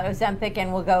about Ozempic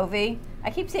and Wegovy. I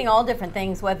keep seeing all different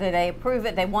things, whether they approve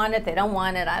it, they want it, they don't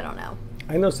want it, I don't know.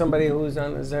 I know somebody who's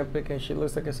on Ozempic and she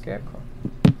looks like a scarecrow.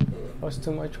 Lost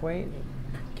too much weight,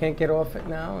 can't get off it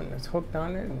now, and is hooked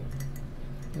on it. And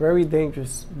very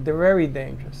dangerous. They're very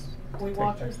dangerous. Weight Take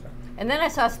Watchers? that stuff. And then I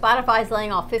saw Spotify's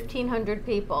laying off 1,500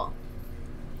 people.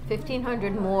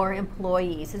 1,500 more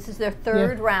employees. This is their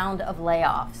third round of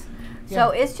layoffs.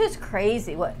 So it's just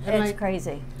crazy. It's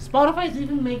crazy. Spotify's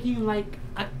even making like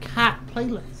a cat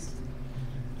playlist.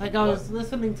 Like I was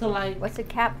listening to like. What's a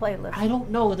cat playlist? I don't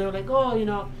know. They're like, oh, you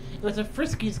know, it was a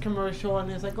Friskies commercial, and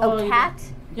it's like, oh, cat.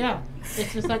 Yeah,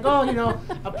 it's just like, oh, you know,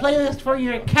 a playlist for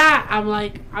your cat. I'm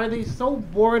like, are they so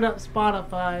bored up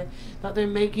Spotify that they're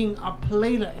making a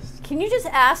playlist? Can you just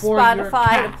ask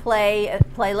Spotify to play a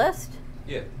playlist?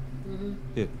 Yeah. Mm-hmm.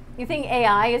 Yeah. You think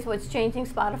AI is what's changing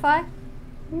Spotify?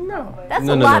 No. That's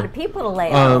a lot of people to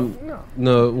lay off.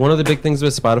 No, one of the big things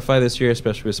with Spotify this year,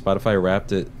 especially with Spotify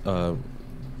Wrapped,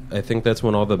 I think that's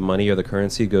when all the money or the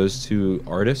currency goes to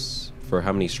artists for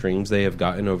how many streams they have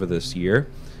gotten over this year.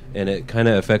 And it kind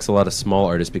of affects a lot of small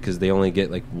artists because they only get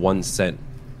like 1 cent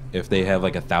if they have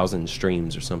like 1,000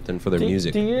 streams or something for their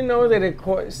music. Do you know that it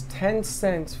costs 10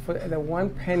 cents for the 1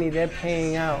 penny they're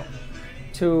paying out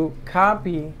to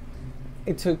copy,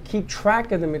 to keep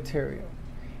track of the material?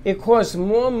 It costs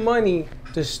more money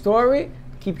to store it,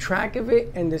 keep track of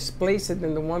it, and displace it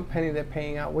than the 1 penny they're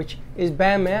paying out, which is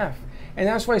bad math. And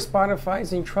that's why Spotify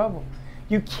is in trouble.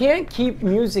 You can't keep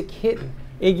music hidden.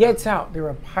 It gets out. There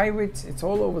are pirates. It's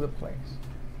all over the place.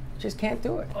 Just can't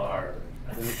do it.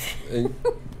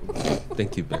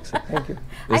 Thank you, Bexy. Thank you.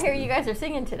 I hear you guys are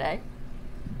singing today.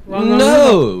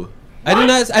 No,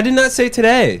 I did not say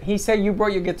today. He said you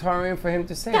brought your guitar in for him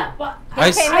to sing.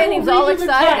 He came in. He was all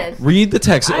excited. Read the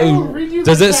text. read you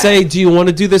Does the it say, do you want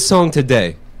to do this song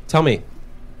today? Tell me.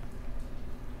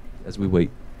 As we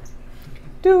wait.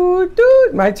 Do, do.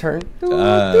 My turn. Do,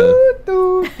 do,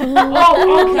 do.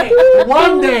 Oh,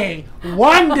 okay.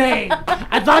 One day.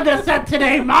 I thought that said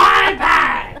today. My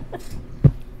bad.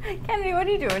 Kennedy, what are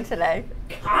you doing today?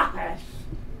 Gosh.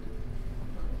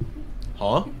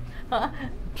 Huh?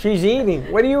 She's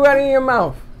eating. What do you got in your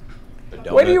mouth?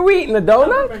 donut. What are you eating? A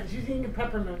donut? Peppermint. She's eating a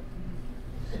peppermint.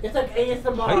 It's like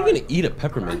ASMR. How are you going to eat a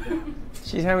peppermint?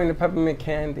 She's having a peppermint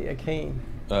candy, a cane.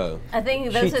 Oh. I think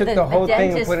She those are took the the whole thing and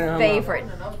dentist's put it in her mouth. favorite.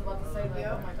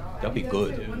 That'd be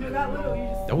good.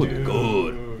 That would be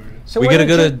good. So we why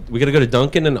gotta don't go to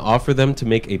Dunkin' and offer them to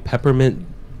make a peppermint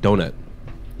donut.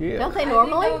 Yeah. Don't they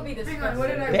normally?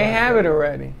 They have it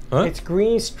already. Huh? It's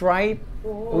green stripe.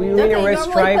 Don't We they need a red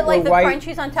normally stripe put like with the white.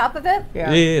 crunchies on top of it?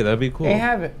 Yeah, that'd be cool. They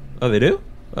have it. Oh, they do?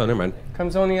 Oh, never mind.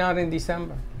 Comes only out in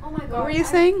December. Oh my god. What were you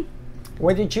saying?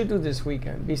 What did you do this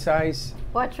weekend besides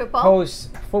Watch football? post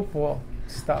football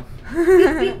stuff?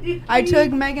 I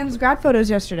took Megan's grad photos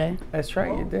yesterday. That's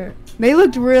right, you did. They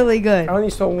looked really good. I only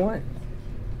saw one.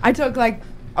 I took like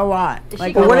a lot.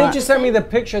 Like But a why lot. didn't you send me the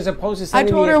picture as opposed to I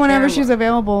sending me told her a whenever camera? she's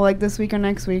available, like this week or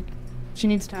next week. She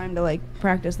needs time to like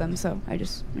practice them, so I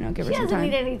just give her She some doesn't time.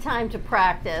 need any time to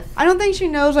practice. I don't think she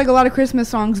knows like a lot of Christmas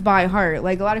songs by heart.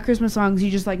 Like a lot of Christmas songs, you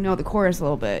just like know the chorus a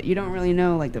little bit. You don't really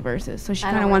know like the verses, so she I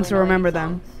kind of don't wants to really know any remember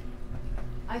them.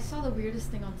 I saw the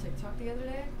weirdest thing on TikTok the other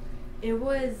day. It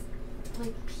was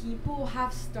like people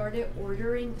have started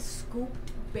ordering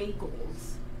scooped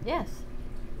bagels. Yes.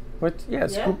 What? Yeah,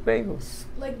 scoop bagels.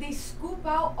 Like they scoop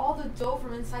out all the dough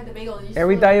from inside the bagel. And you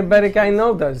Every just put it- diabetic I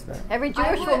know does that. Every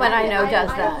Jewish woman I know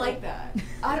does I that. don't like that.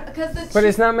 Because But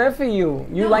it's not meant for you.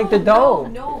 You like the dough.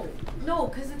 No,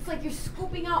 because it's like you're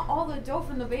scooping out all the dough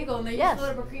from the bagel and then you Yes. fill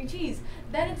it up with cream cheese.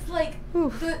 Then it's like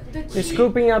the You're cheese,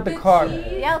 scooping out the carb.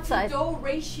 cheese The outside. to dough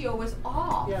ratio is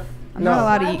off. I'm not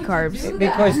allowed to Why eat would carbs. you do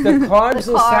Because that? the carbs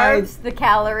The inside, carbs, the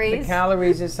calories. the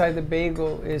calories inside the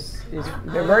bagel is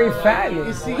they're very fattening.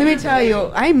 Let me tell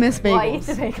you, I miss Why eat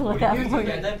the bagels. bagel at that point?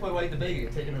 At that point, why eat the bagel? You're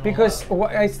taking it all Because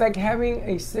out. it's like having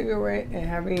a cigarette and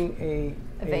having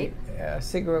A vape? a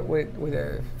cigarette with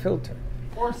a filter.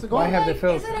 Or a cigar. Why have the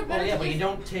filter? Well, yeah, but you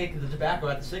don't take the tobacco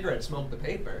out the cigarette and smoke the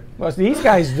paper. Well, these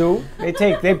guys do.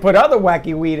 They put other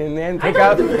wacky weed in there and take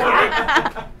out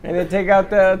and they take out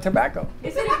the tobacco.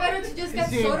 Isn't it better to just get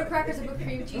soda crackers and put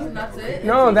cream cheese and that's it?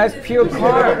 No, that's pure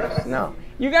carbs. No,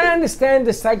 you gotta understand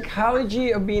the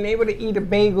psychology of being able to eat a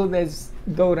bagel that's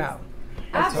doughed out.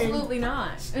 Absolutely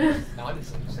not.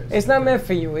 It's not meant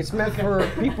for you. It's meant for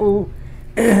people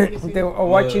who are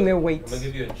watching their I'm weights. gonna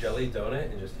give you a jelly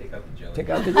donut and just take out the jelly. Take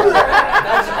out the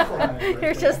jelly.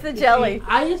 Here's just the jelly.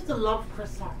 I used to love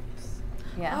croissants.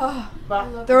 Yeah.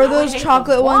 But There are now I those hate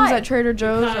chocolate them. ones Why? at Trader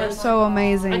Joe's are Because so I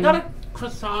amazing. got a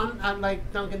croissant at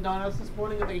like Dunkin' Donuts this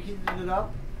morning and they heated it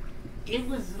up. It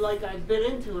was like I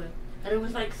bit into it and it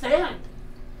was like sand.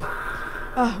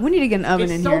 Oh, we need to get an oven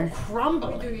It's in so here.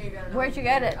 crumbly. Where'd you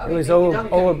get it? It was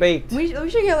overbaked. We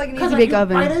should get like an Because easy I bake get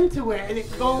oven. right into it and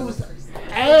it goes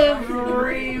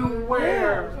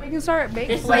everywhere. We can start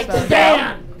baking It's like stuff.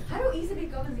 sand. How do easy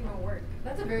bake ovens even work?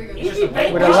 That's a very good Easy question.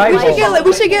 bake. With a light bulb.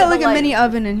 We should get like a mini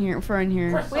oven in here in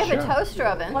here. We have a toaster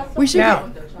oven. We should. Now,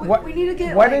 what, we need to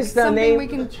get. what like, is the something name? We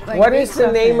can, like, What bake is the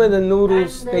stuff name in. of the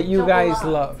noodles that you guys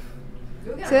love?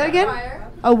 Say that again.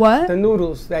 A what? The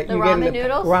noodles that The you get in ramen the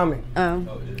noodles? ramen.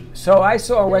 Oh. So I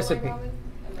saw a recipe.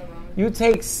 You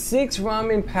take 6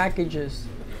 ramen packages,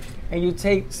 and you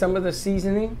take some of the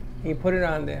seasoning and you put it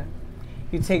on there.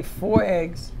 You take 4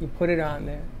 eggs, you put it on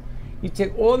there. You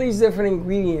take all these different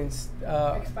ingredients,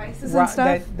 spices and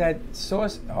stuff? That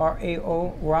sauce,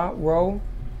 RAO, RAO,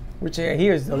 which I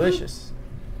hear is delicious.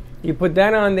 You put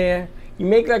that on there. You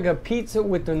make like a pizza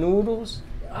with the noodles,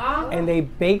 and they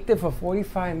baked it for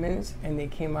 45 minutes, and they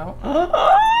came out.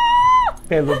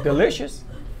 They look delicious.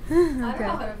 I don't know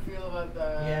how to feel about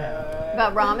that. Yeah.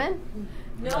 About ramen?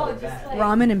 No, just like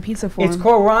Ramen in pizza form. It's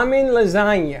called ramen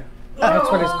lasagna.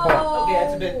 That's what it's called. Okay,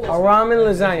 that's a bit. A ramen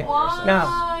lasagna.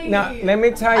 Now, let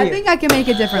me tell you. I think I can make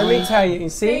it differently. Let me tell you. You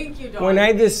see, Thank you, when darling.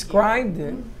 I described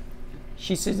it,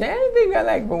 she says, anything I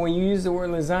like, but when you use the word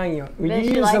lasagna, when Then you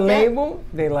she use liked the it? label,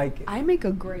 they like it. I make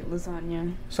a great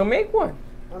lasagna. So make one.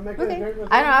 Okay. I don't know.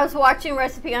 I was watching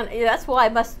recipe on. That's why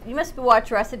you must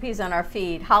watch recipes on our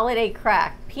feed. Holiday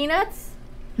crack: peanuts,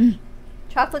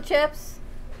 chocolate chips,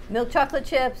 milk chocolate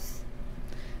chips,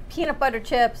 peanut butter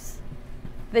chips,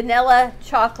 vanilla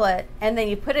chocolate, and then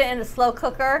you put it in a slow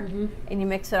cooker and you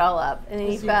mix it all up, and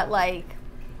then you've got like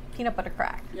peanut butter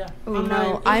crack. Yeah. Oh On my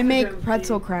no, I make Instagram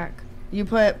pretzel feed. crack. You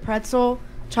put pretzel,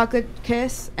 chocolate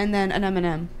kiss, and then an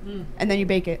M&M, and then you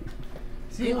bake it.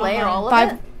 See, You on layer my- all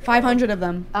of it. 500 of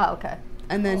them, Oh, okay.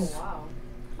 and then wow.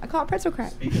 I call it pretzel crack.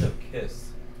 Speaking of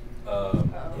Kiss, a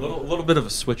little bit of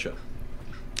a switch up.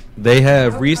 They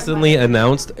have recently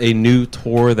announced a new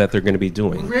tour that they're going to be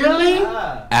doing Really?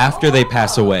 after they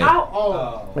pass away. How?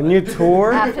 Oh. A new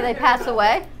tour. After they pass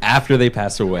away. After they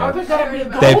pass away. Are they gonna be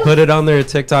They ghosts? put it on their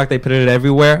TikTok. They put it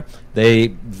everywhere.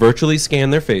 They virtually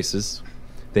scan their faces.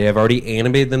 They have already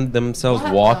animated themselves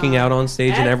walking out on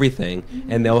stage and everything,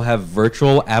 and they'll have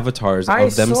virtual avatars I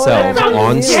of saw themselves that on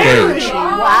on the stage. news.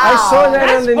 I saw that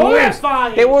That's on the news.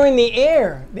 horrifying. They were in the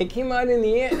air. They came out in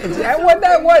the air. Is that what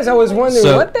that was? I was wondering,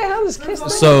 So- what the hell is Kiss?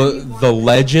 So the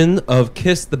legend of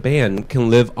Kiss the band can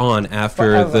live on after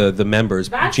Forever. the members,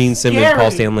 That's Gene Simmons, scary.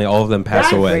 Paul Stanley, all of them pass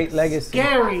That's away. Great legacy.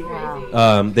 Scary.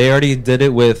 They already did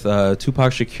it with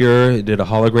Tupac Shakur. Did a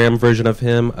hologram version of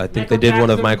him. I think Michael they did one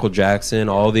of Jackson. Michael Jackson.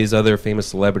 All these other famous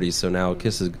celebrities. So now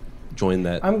Kiss has joined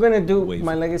that. I'm gonna do wave.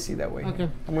 my legacy that way. Okay.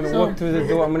 I'm gonna So- walk through the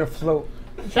door. I'm gonna float.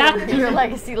 Back Your to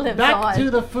legacy lives back on. to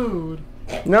the food.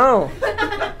 No.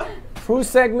 Food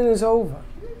segment is over.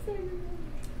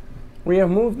 We have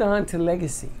moved on to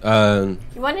legacy. Um,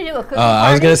 You want to do a cookie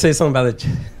I was party? gonna say something about the.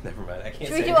 Never mind. I can't. Should we say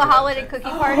do a anything about holiday that. cookie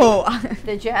party? Oh,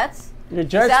 The Jets. The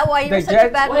Jets, Is that why you were the such a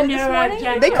Jets- bad mood this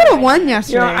morning? they could have won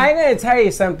yesterday. You know, I gotta tell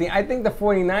you something. I think the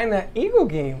 49er Eagle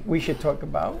game we should talk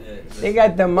about. They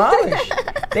got demolished.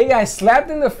 They got slapped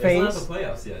in the It's not face the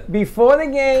playoffs yet. before the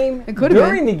game, It could've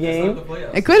during been. the It's not game. the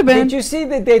playoffs. It could have been. Did you see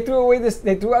that they threw away this?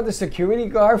 They threw out the security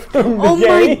guard from the Oh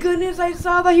game. my goodness! I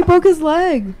saw that he broke his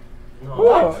leg.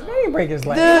 Whoa, they didn't break his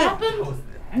leg.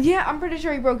 Yeah, I'm pretty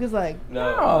sure he broke his leg.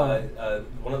 No,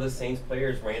 one of the Saints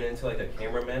players ran into like a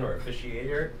cameraman or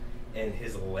officiator, and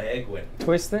his leg went.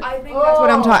 Twisted. I think that's what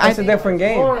I'm talking. That's a different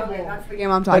game. That's the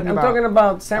game I'm But talking I'm about. talking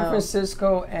about San Oh.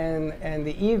 Francisco and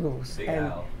the Eagles. Big and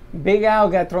Al. Big Al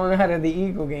got thrown out of the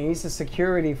Eagle game. He's the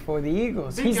security for the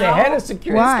Eagles. Big He's the Al? head of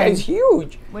security. Why? This guy's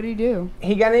huge. What did he do?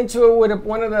 He got into it with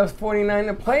one of the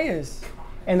 49er players.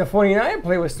 And the 49er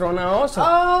player was thrown out also.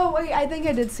 Oh wait, I think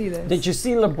I did see this. Did you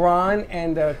see LeBron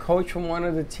and the coach from one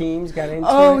of the teams got into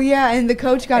it? Oh yeah, and the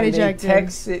coach got And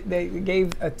ejected. They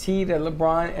gave a tee to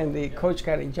LeBron, and the coach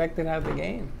got ejected out of the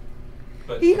game.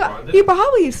 But He LeBron got. did He it.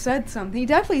 probably said something. He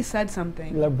definitely said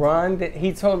something.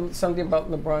 He told something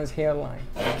about LeBron's hairline.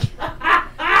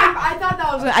 I thought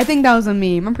that was. I think that was a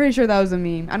meme. I'm pretty sure that was a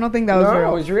meme. I don't think that was No, real.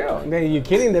 it was real. You're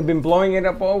kidding? They've been blowing it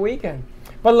up all weekend.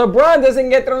 But LeBron doesn't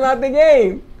get thrown out the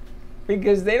game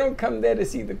because they don't come there to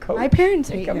see the coach. My parents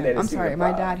They hate come him. there to I'm see sorry, the my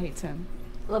ball. dad hates him.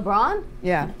 LeBron?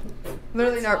 Yeah,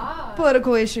 literally no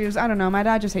political issues. I don't know. My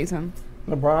dad just hates him.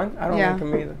 LeBron? I don't Yeah. like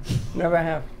him either. Never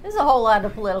have. There's a whole lot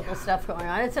of political stuff going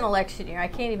on. It's an election year. I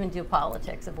can't even do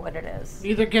politics of what it is.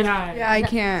 Neither can I. Yeah, I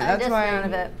can't. I'm That's just why none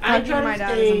of it. I talking to try my to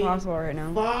dad is stay impossible right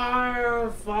now.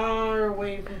 far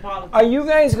away from politics. Are you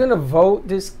guys going to vote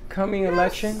this coming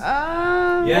election?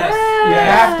 Yes. You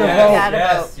have to vote.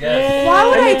 Yes. Yes. Why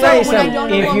would Let me I tell you vote when I something. don't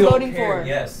know If who I'm you- voting for?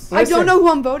 Yes. I don't Listen. know who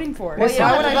I'm voting for. Well, Listen. you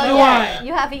have to vote yet.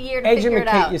 You have a year to figure it Educate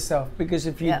out. yourself, because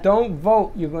if you Yeah. don't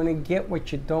vote, you're going to get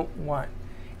what you don't want.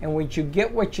 And when you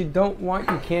get what you don't want,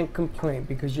 you can't complain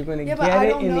because you're going to Yeah, but get I it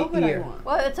don't in know the what I ear. want.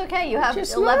 Well, it's okay. You have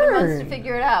Just 11 months to learn.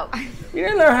 figure it out. You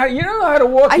don't know how. You don't know how to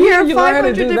walk. I here, hear you learn how to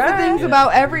 500 do different that. things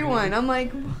about everyone. I'm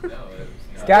like,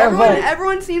 Gotta vote.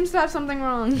 everyone seems to have something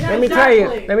wrong. Let me tell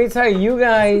you.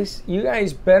 You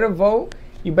guys better vote.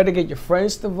 You better get your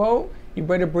friends to vote. You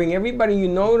better bring everybody you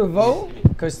know to vote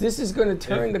because this is going to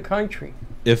turn the country.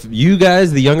 If you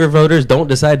guys, the younger voters, don't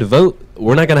decide to vote,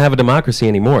 we're not going to have a democracy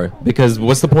anymore. Because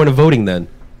what's the point of voting then?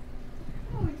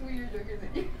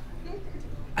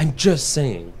 I'm just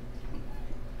saying.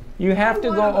 You have to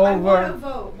go I over. wanna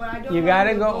vote, but I don't You know got to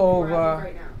who to go vote for as of over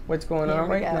right now. what's going Here on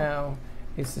we right go. now.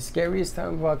 It's the scariest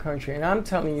time of our country, and I'm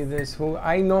telling you this. Who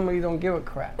I normally don't give a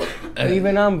crap, but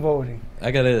even I'm voting. I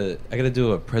gotta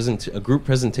do a group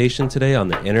presentation today on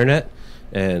the internet,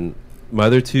 and my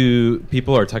other two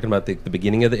people are talking about the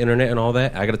beginning of the internet and all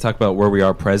that. I gotta talk about where we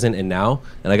are present and now,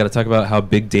 and I gotta talk about how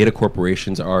big data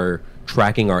corporations are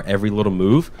tracking our every little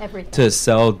move Everything. to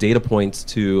sell data points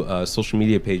to social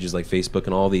media pages like Facebook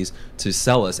and all these to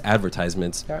sell us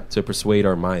advertisements Yeah. to persuade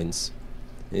our minds.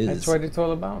 That's what it's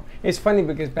all about. It's funny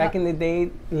because back in the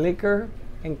day, liquor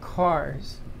and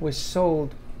cars was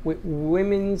sold with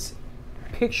women's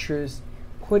pictures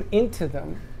put into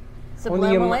them.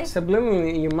 Only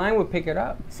subliminally, your mind would pick it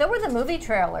up. So were the movie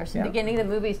trailers. Yeah. The beginning of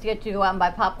the movies to get you to go out and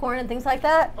buy popcorn and things like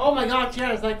that. Oh my God,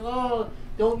 yeah, it's like, oh,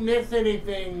 don't miss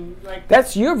anything. Like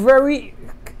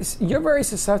You're very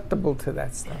susceptible to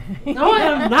that stuff. No, I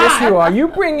am not. Yes, you are. You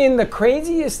bring in the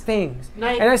craziest things.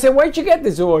 Like- And I said, where'd you get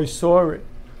this? Oh, I saw it.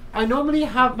 I normally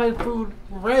have my food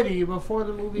ready before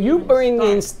the movie. You even bring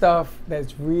in starts. stuff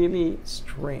that's really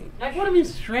strange. Like, what do you mean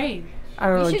strange? I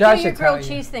don't You know. should Josh do your will tell grilled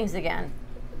you. cheese things again.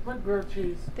 What grilled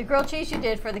cheese? The grilled cheese you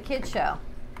did for the kids show.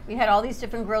 We had all these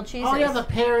different grilled cheeses. Oh yeah, the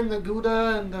pear and the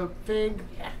Gouda and the fig.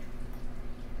 Yeah.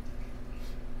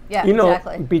 Yeah, You know,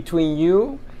 exactly. between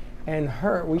you and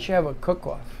her, we should have a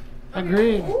cook-off.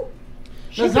 Agreed.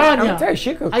 She can- Lasagna. I'm telling you,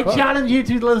 she can I cook. challenge you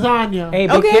to lasagna. Hey,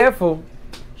 be careful.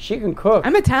 She can cook.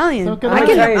 I'm Italian. So can I I.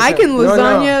 can tell you I can something. No, no.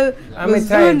 lasagna. I'm gonna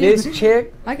tell you, this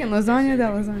chick. I can lasagna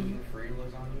that lasagna.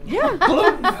 Yeah.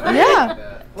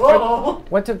 Yeah. Whoa.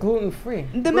 What's a gluten-free?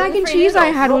 The mac and Gluten-free cheese I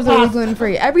noodles. had was No always pasta. gluten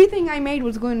free. Everything I made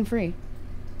was gluten free.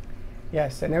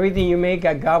 Yes, and everything you make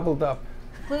got gobbled up.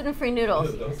 Gluten-free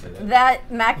noodles. Don't say that.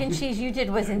 That mac and cheese you did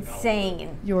was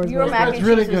insane. Yours Your was. mac That's and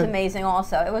really cheese was good. amazing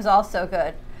also. It was also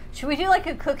good. Should we do like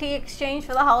a cookie exchange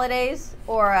for the holidays?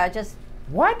 Or just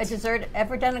What? a dessert?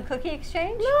 Ever done a cookie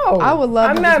exchange? No. I would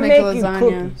love I'm to not just make a making lasagna.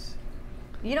 cookies.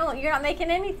 You're not making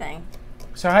anything.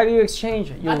 So how do you exchange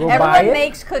it? You go buy Everyone it?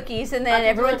 makes cookies and I then can do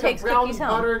everyone like takes a brown cookies home.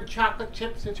 butter and chocolate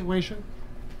chip situation.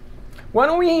 Why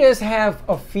don't we just have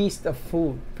a feast of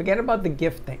food? Forget about the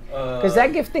gifting. Because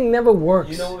that gifting never works.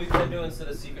 You know what we can do instead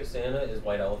of Secret Santa is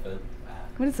White Elephant.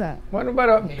 What is that? What about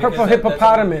a Because purple that's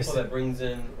hippopotamus? the people that brings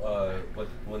in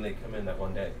when they come in that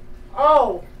one day.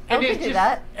 Oh, and We it's could do just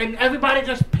that. and everybody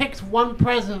just picks one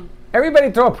present.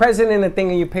 Everybody throw a present in a thing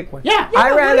and you pick one. Yeah. I'd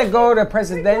Yeah, rather what if- go to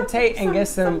Presidente and get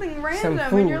something some random,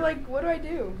 food. and you're like, what do I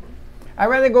do? I'd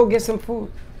rather go get some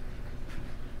food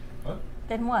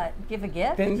Then what? Give a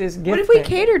gift? than this gift. What if we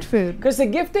catered food? Because the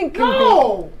gifting can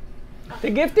No. be the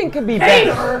gifting could be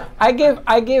Cater. better.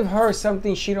 I give her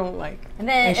something she don't like. And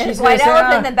then she's it's gonna White say,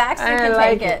 Elephant, "Ah, then Baxter I can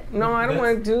like take it. No, I don't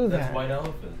want to do That's that. White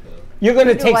Elephant, though. You're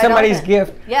gonna Do take White somebody's Elephant.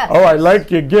 gift. Yes. Oh, I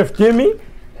like your gift, Jimmy.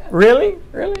 Really?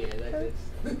 Really?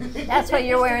 That's why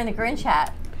you're wearing the Grinch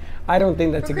hat. I don't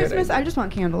think that's For a good Christmas, idea. I just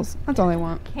want candles. That's all I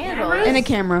want. Candles. And a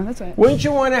camera. That's it. Wouldn't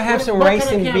you want to have What- some what rice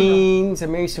kind of and camera? beans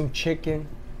and maybe some chicken?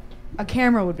 A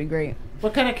camera would be great.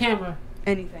 What kind of camera?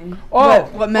 Anything. Oh,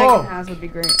 what Megan oh. has would be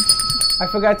great. I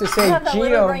forgot to Do say, you have that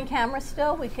little Gio, green camera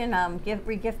still? We can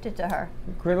re-gift it to her.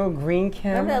 little green Remember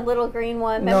camera. that little green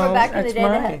one? Remember No, back in the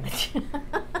that's day?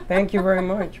 Thank you very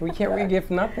much. We can't re-gift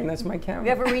nothing. That's my camera.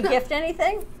 You ever re-gift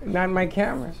anything? Not my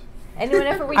cameras. Anyone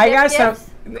ever re-gift I got some. gifts?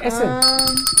 Listen,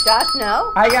 Josh,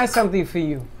 no? I got something for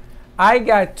you. I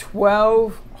got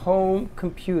 12 home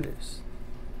computers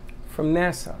from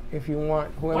NASA. If you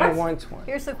want, whoever What? wants one.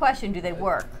 Here's the question. Do they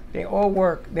work? They all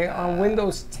work. They're on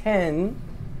Windows 10.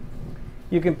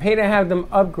 You can pay to have them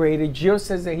upgraded. Gio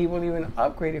says that he will even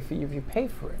upgrade it for you if you pay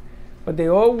for it. But they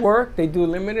all work. They do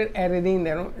limited editing.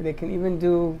 They can even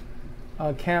do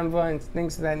Canva and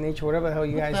things of that nature, whatever the hell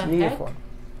you What guys the need it heck? for.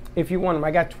 If you want them.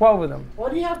 I got 12 of them. Why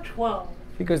do you have 12?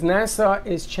 Because NASA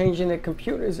is changing their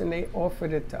computers and they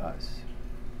offered it to us.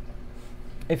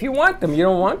 If you want them, you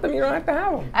don't want them, you don't have to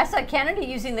have them. I saw Kennedy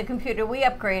using the computer we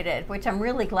upgraded, which I'm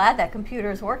really glad that computer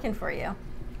is working for you.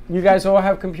 You guys all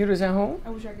have computers at home? I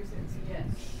wish I could say yes.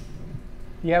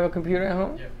 You have a computer at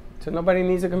home? Yeah. So nobody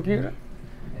needs a computer?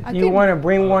 You want to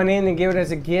bring one in and give it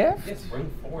as a gift? Yes,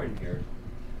 bring 4 in here.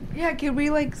 Yeah, could we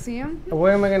like see them?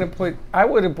 Where am I going to put? I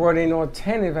would have brought in all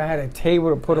 10 if I had a table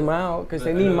to put them out because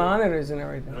they need monitors and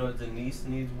everything. I know Denise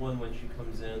needs one when she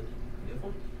comes in. You have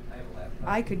one? I have a laptop.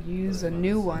 I could use a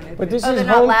new one. But this Oh, is they're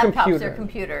not home laptops, computer. they're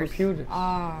computers. Computers.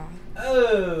 Ah.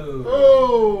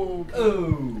 Oh.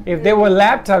 If they were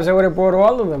laptops, I would have brought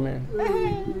all of them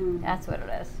in. That's what it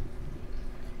is.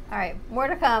 All right, more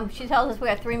to come. She tells us we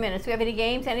got 3 minutes. Do we have any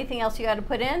games? Anything else you got to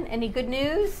put in? Any good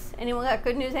news? Anyone got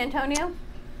good news, Antonio?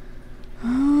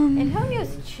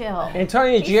 Antonio's chill.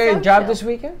 Antonio, did He's you get so a job chill. this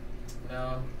weekend?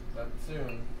 No, not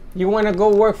soon. You want to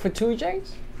go work for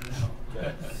 2J's?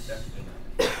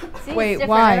 See, Wait, it's different.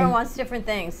 why? Everyone wants different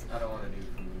things. I don't want to do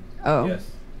food. Oh.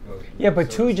 Yes. Yeah, but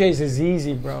 2J's is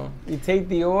easy, bro. You take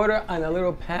the order on a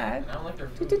little pad. I don't like their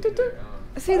food. either.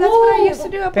 See, that's what I used to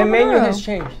do at The menu Pomodoro. has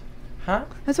changed. Huh?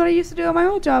 That's what I used to do at my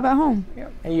old job at home.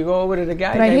 And you go over to the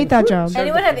guy. But I hate that job.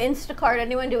 Anyone have Instacart?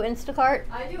 Anyone do Instacart?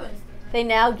 I do Instacart. They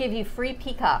now give you free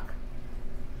Peacock.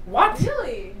 What?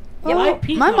 Really? Yeah, Oh,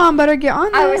 my mom better get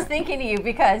on I that. was thinking of you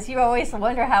because you always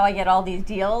wonder how I get all these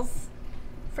deals.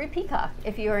 Free Peacock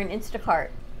if you're in Instacart.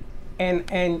 And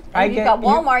And I if get you've got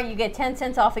Walmart, you get 10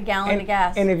 cents off a gallon of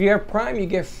gas. And if you have Prime, you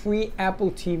get free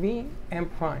Apple TV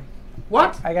and Prime.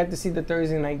 What? I got to see the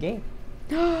Thursday night game.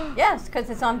 Yes, because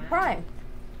it's on Prime.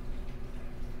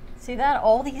 See that?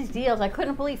 All these deals. I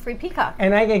couldn't believe free Peacock.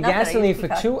 And I get Not that I gasoline use for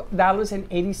Peacock.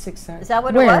 $2.86. Is that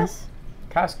what Where? it was?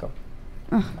 Costco.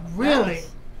 Really?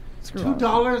 Screw up.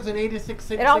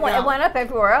 $2.86. It went up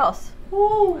everywhere else.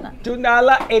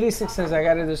 $2.86. I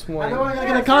got it this I morning. know I'm gonna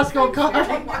get a Costco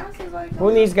card.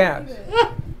 Who needs gas?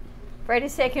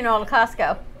 Freddie's taking all to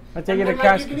Costco. I take it to And,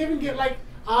 like, you Costco. can even get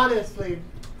honestly,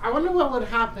 I wonder what would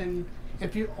happen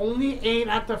if you only ate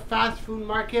at the fast food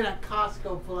market at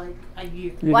Costco for like a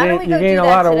year. You gain a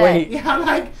lot of weight. Yeah,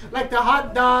 like the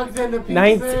hot dogs and the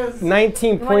pizzas.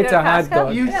 19 You wanna points go of to hot Costco?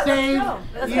 dogs. You Yeah, save.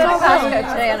 Let's you go to Costco save-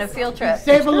 today on a field trip.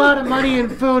 Save a lot of money in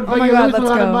food, but Oh my you God, lose a let's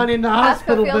lot of go. money in the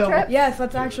hospital field bill. trip? Yes,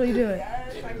 let's actually do it.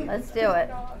 Let's do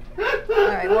it. All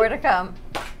right, more to come.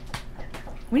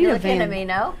 We need You're a looking van. at me,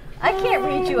 no? I can't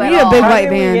read you We at need a all. big How white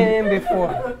did we van. get in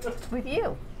before? With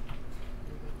you.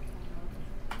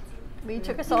 Well, you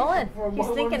took us all in. He's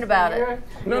thinking about it.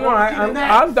 No,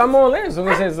 I'm all in as soon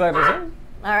as it let us in.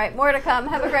 All right, more to come.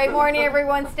 Have a great morning,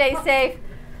 everyone. Stay safe.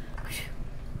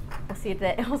 We'll see you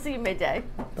today. We'll see you midday.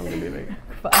 Don't be late.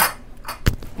 Bye.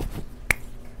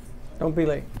 Don't be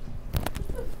late.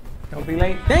 Don't be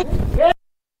late. Thank you.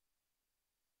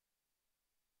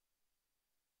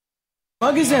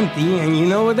 Mug is empty, and you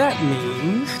know what that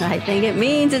means. I think it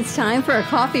means it's time for a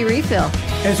coffee refill.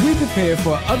 As we prepare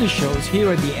for other shows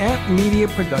here at the Amp Media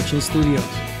Production Studios.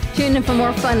 Tune in for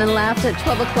more fun and laughs at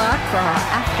 12 o'clock for our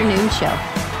afternoon show.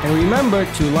 And remember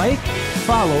to like,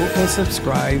 follow, and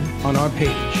subscribe on our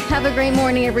page. Have a great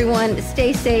morning, everyone.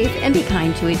 Stay safe and be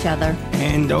kind to each other.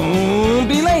 And don't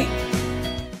be late.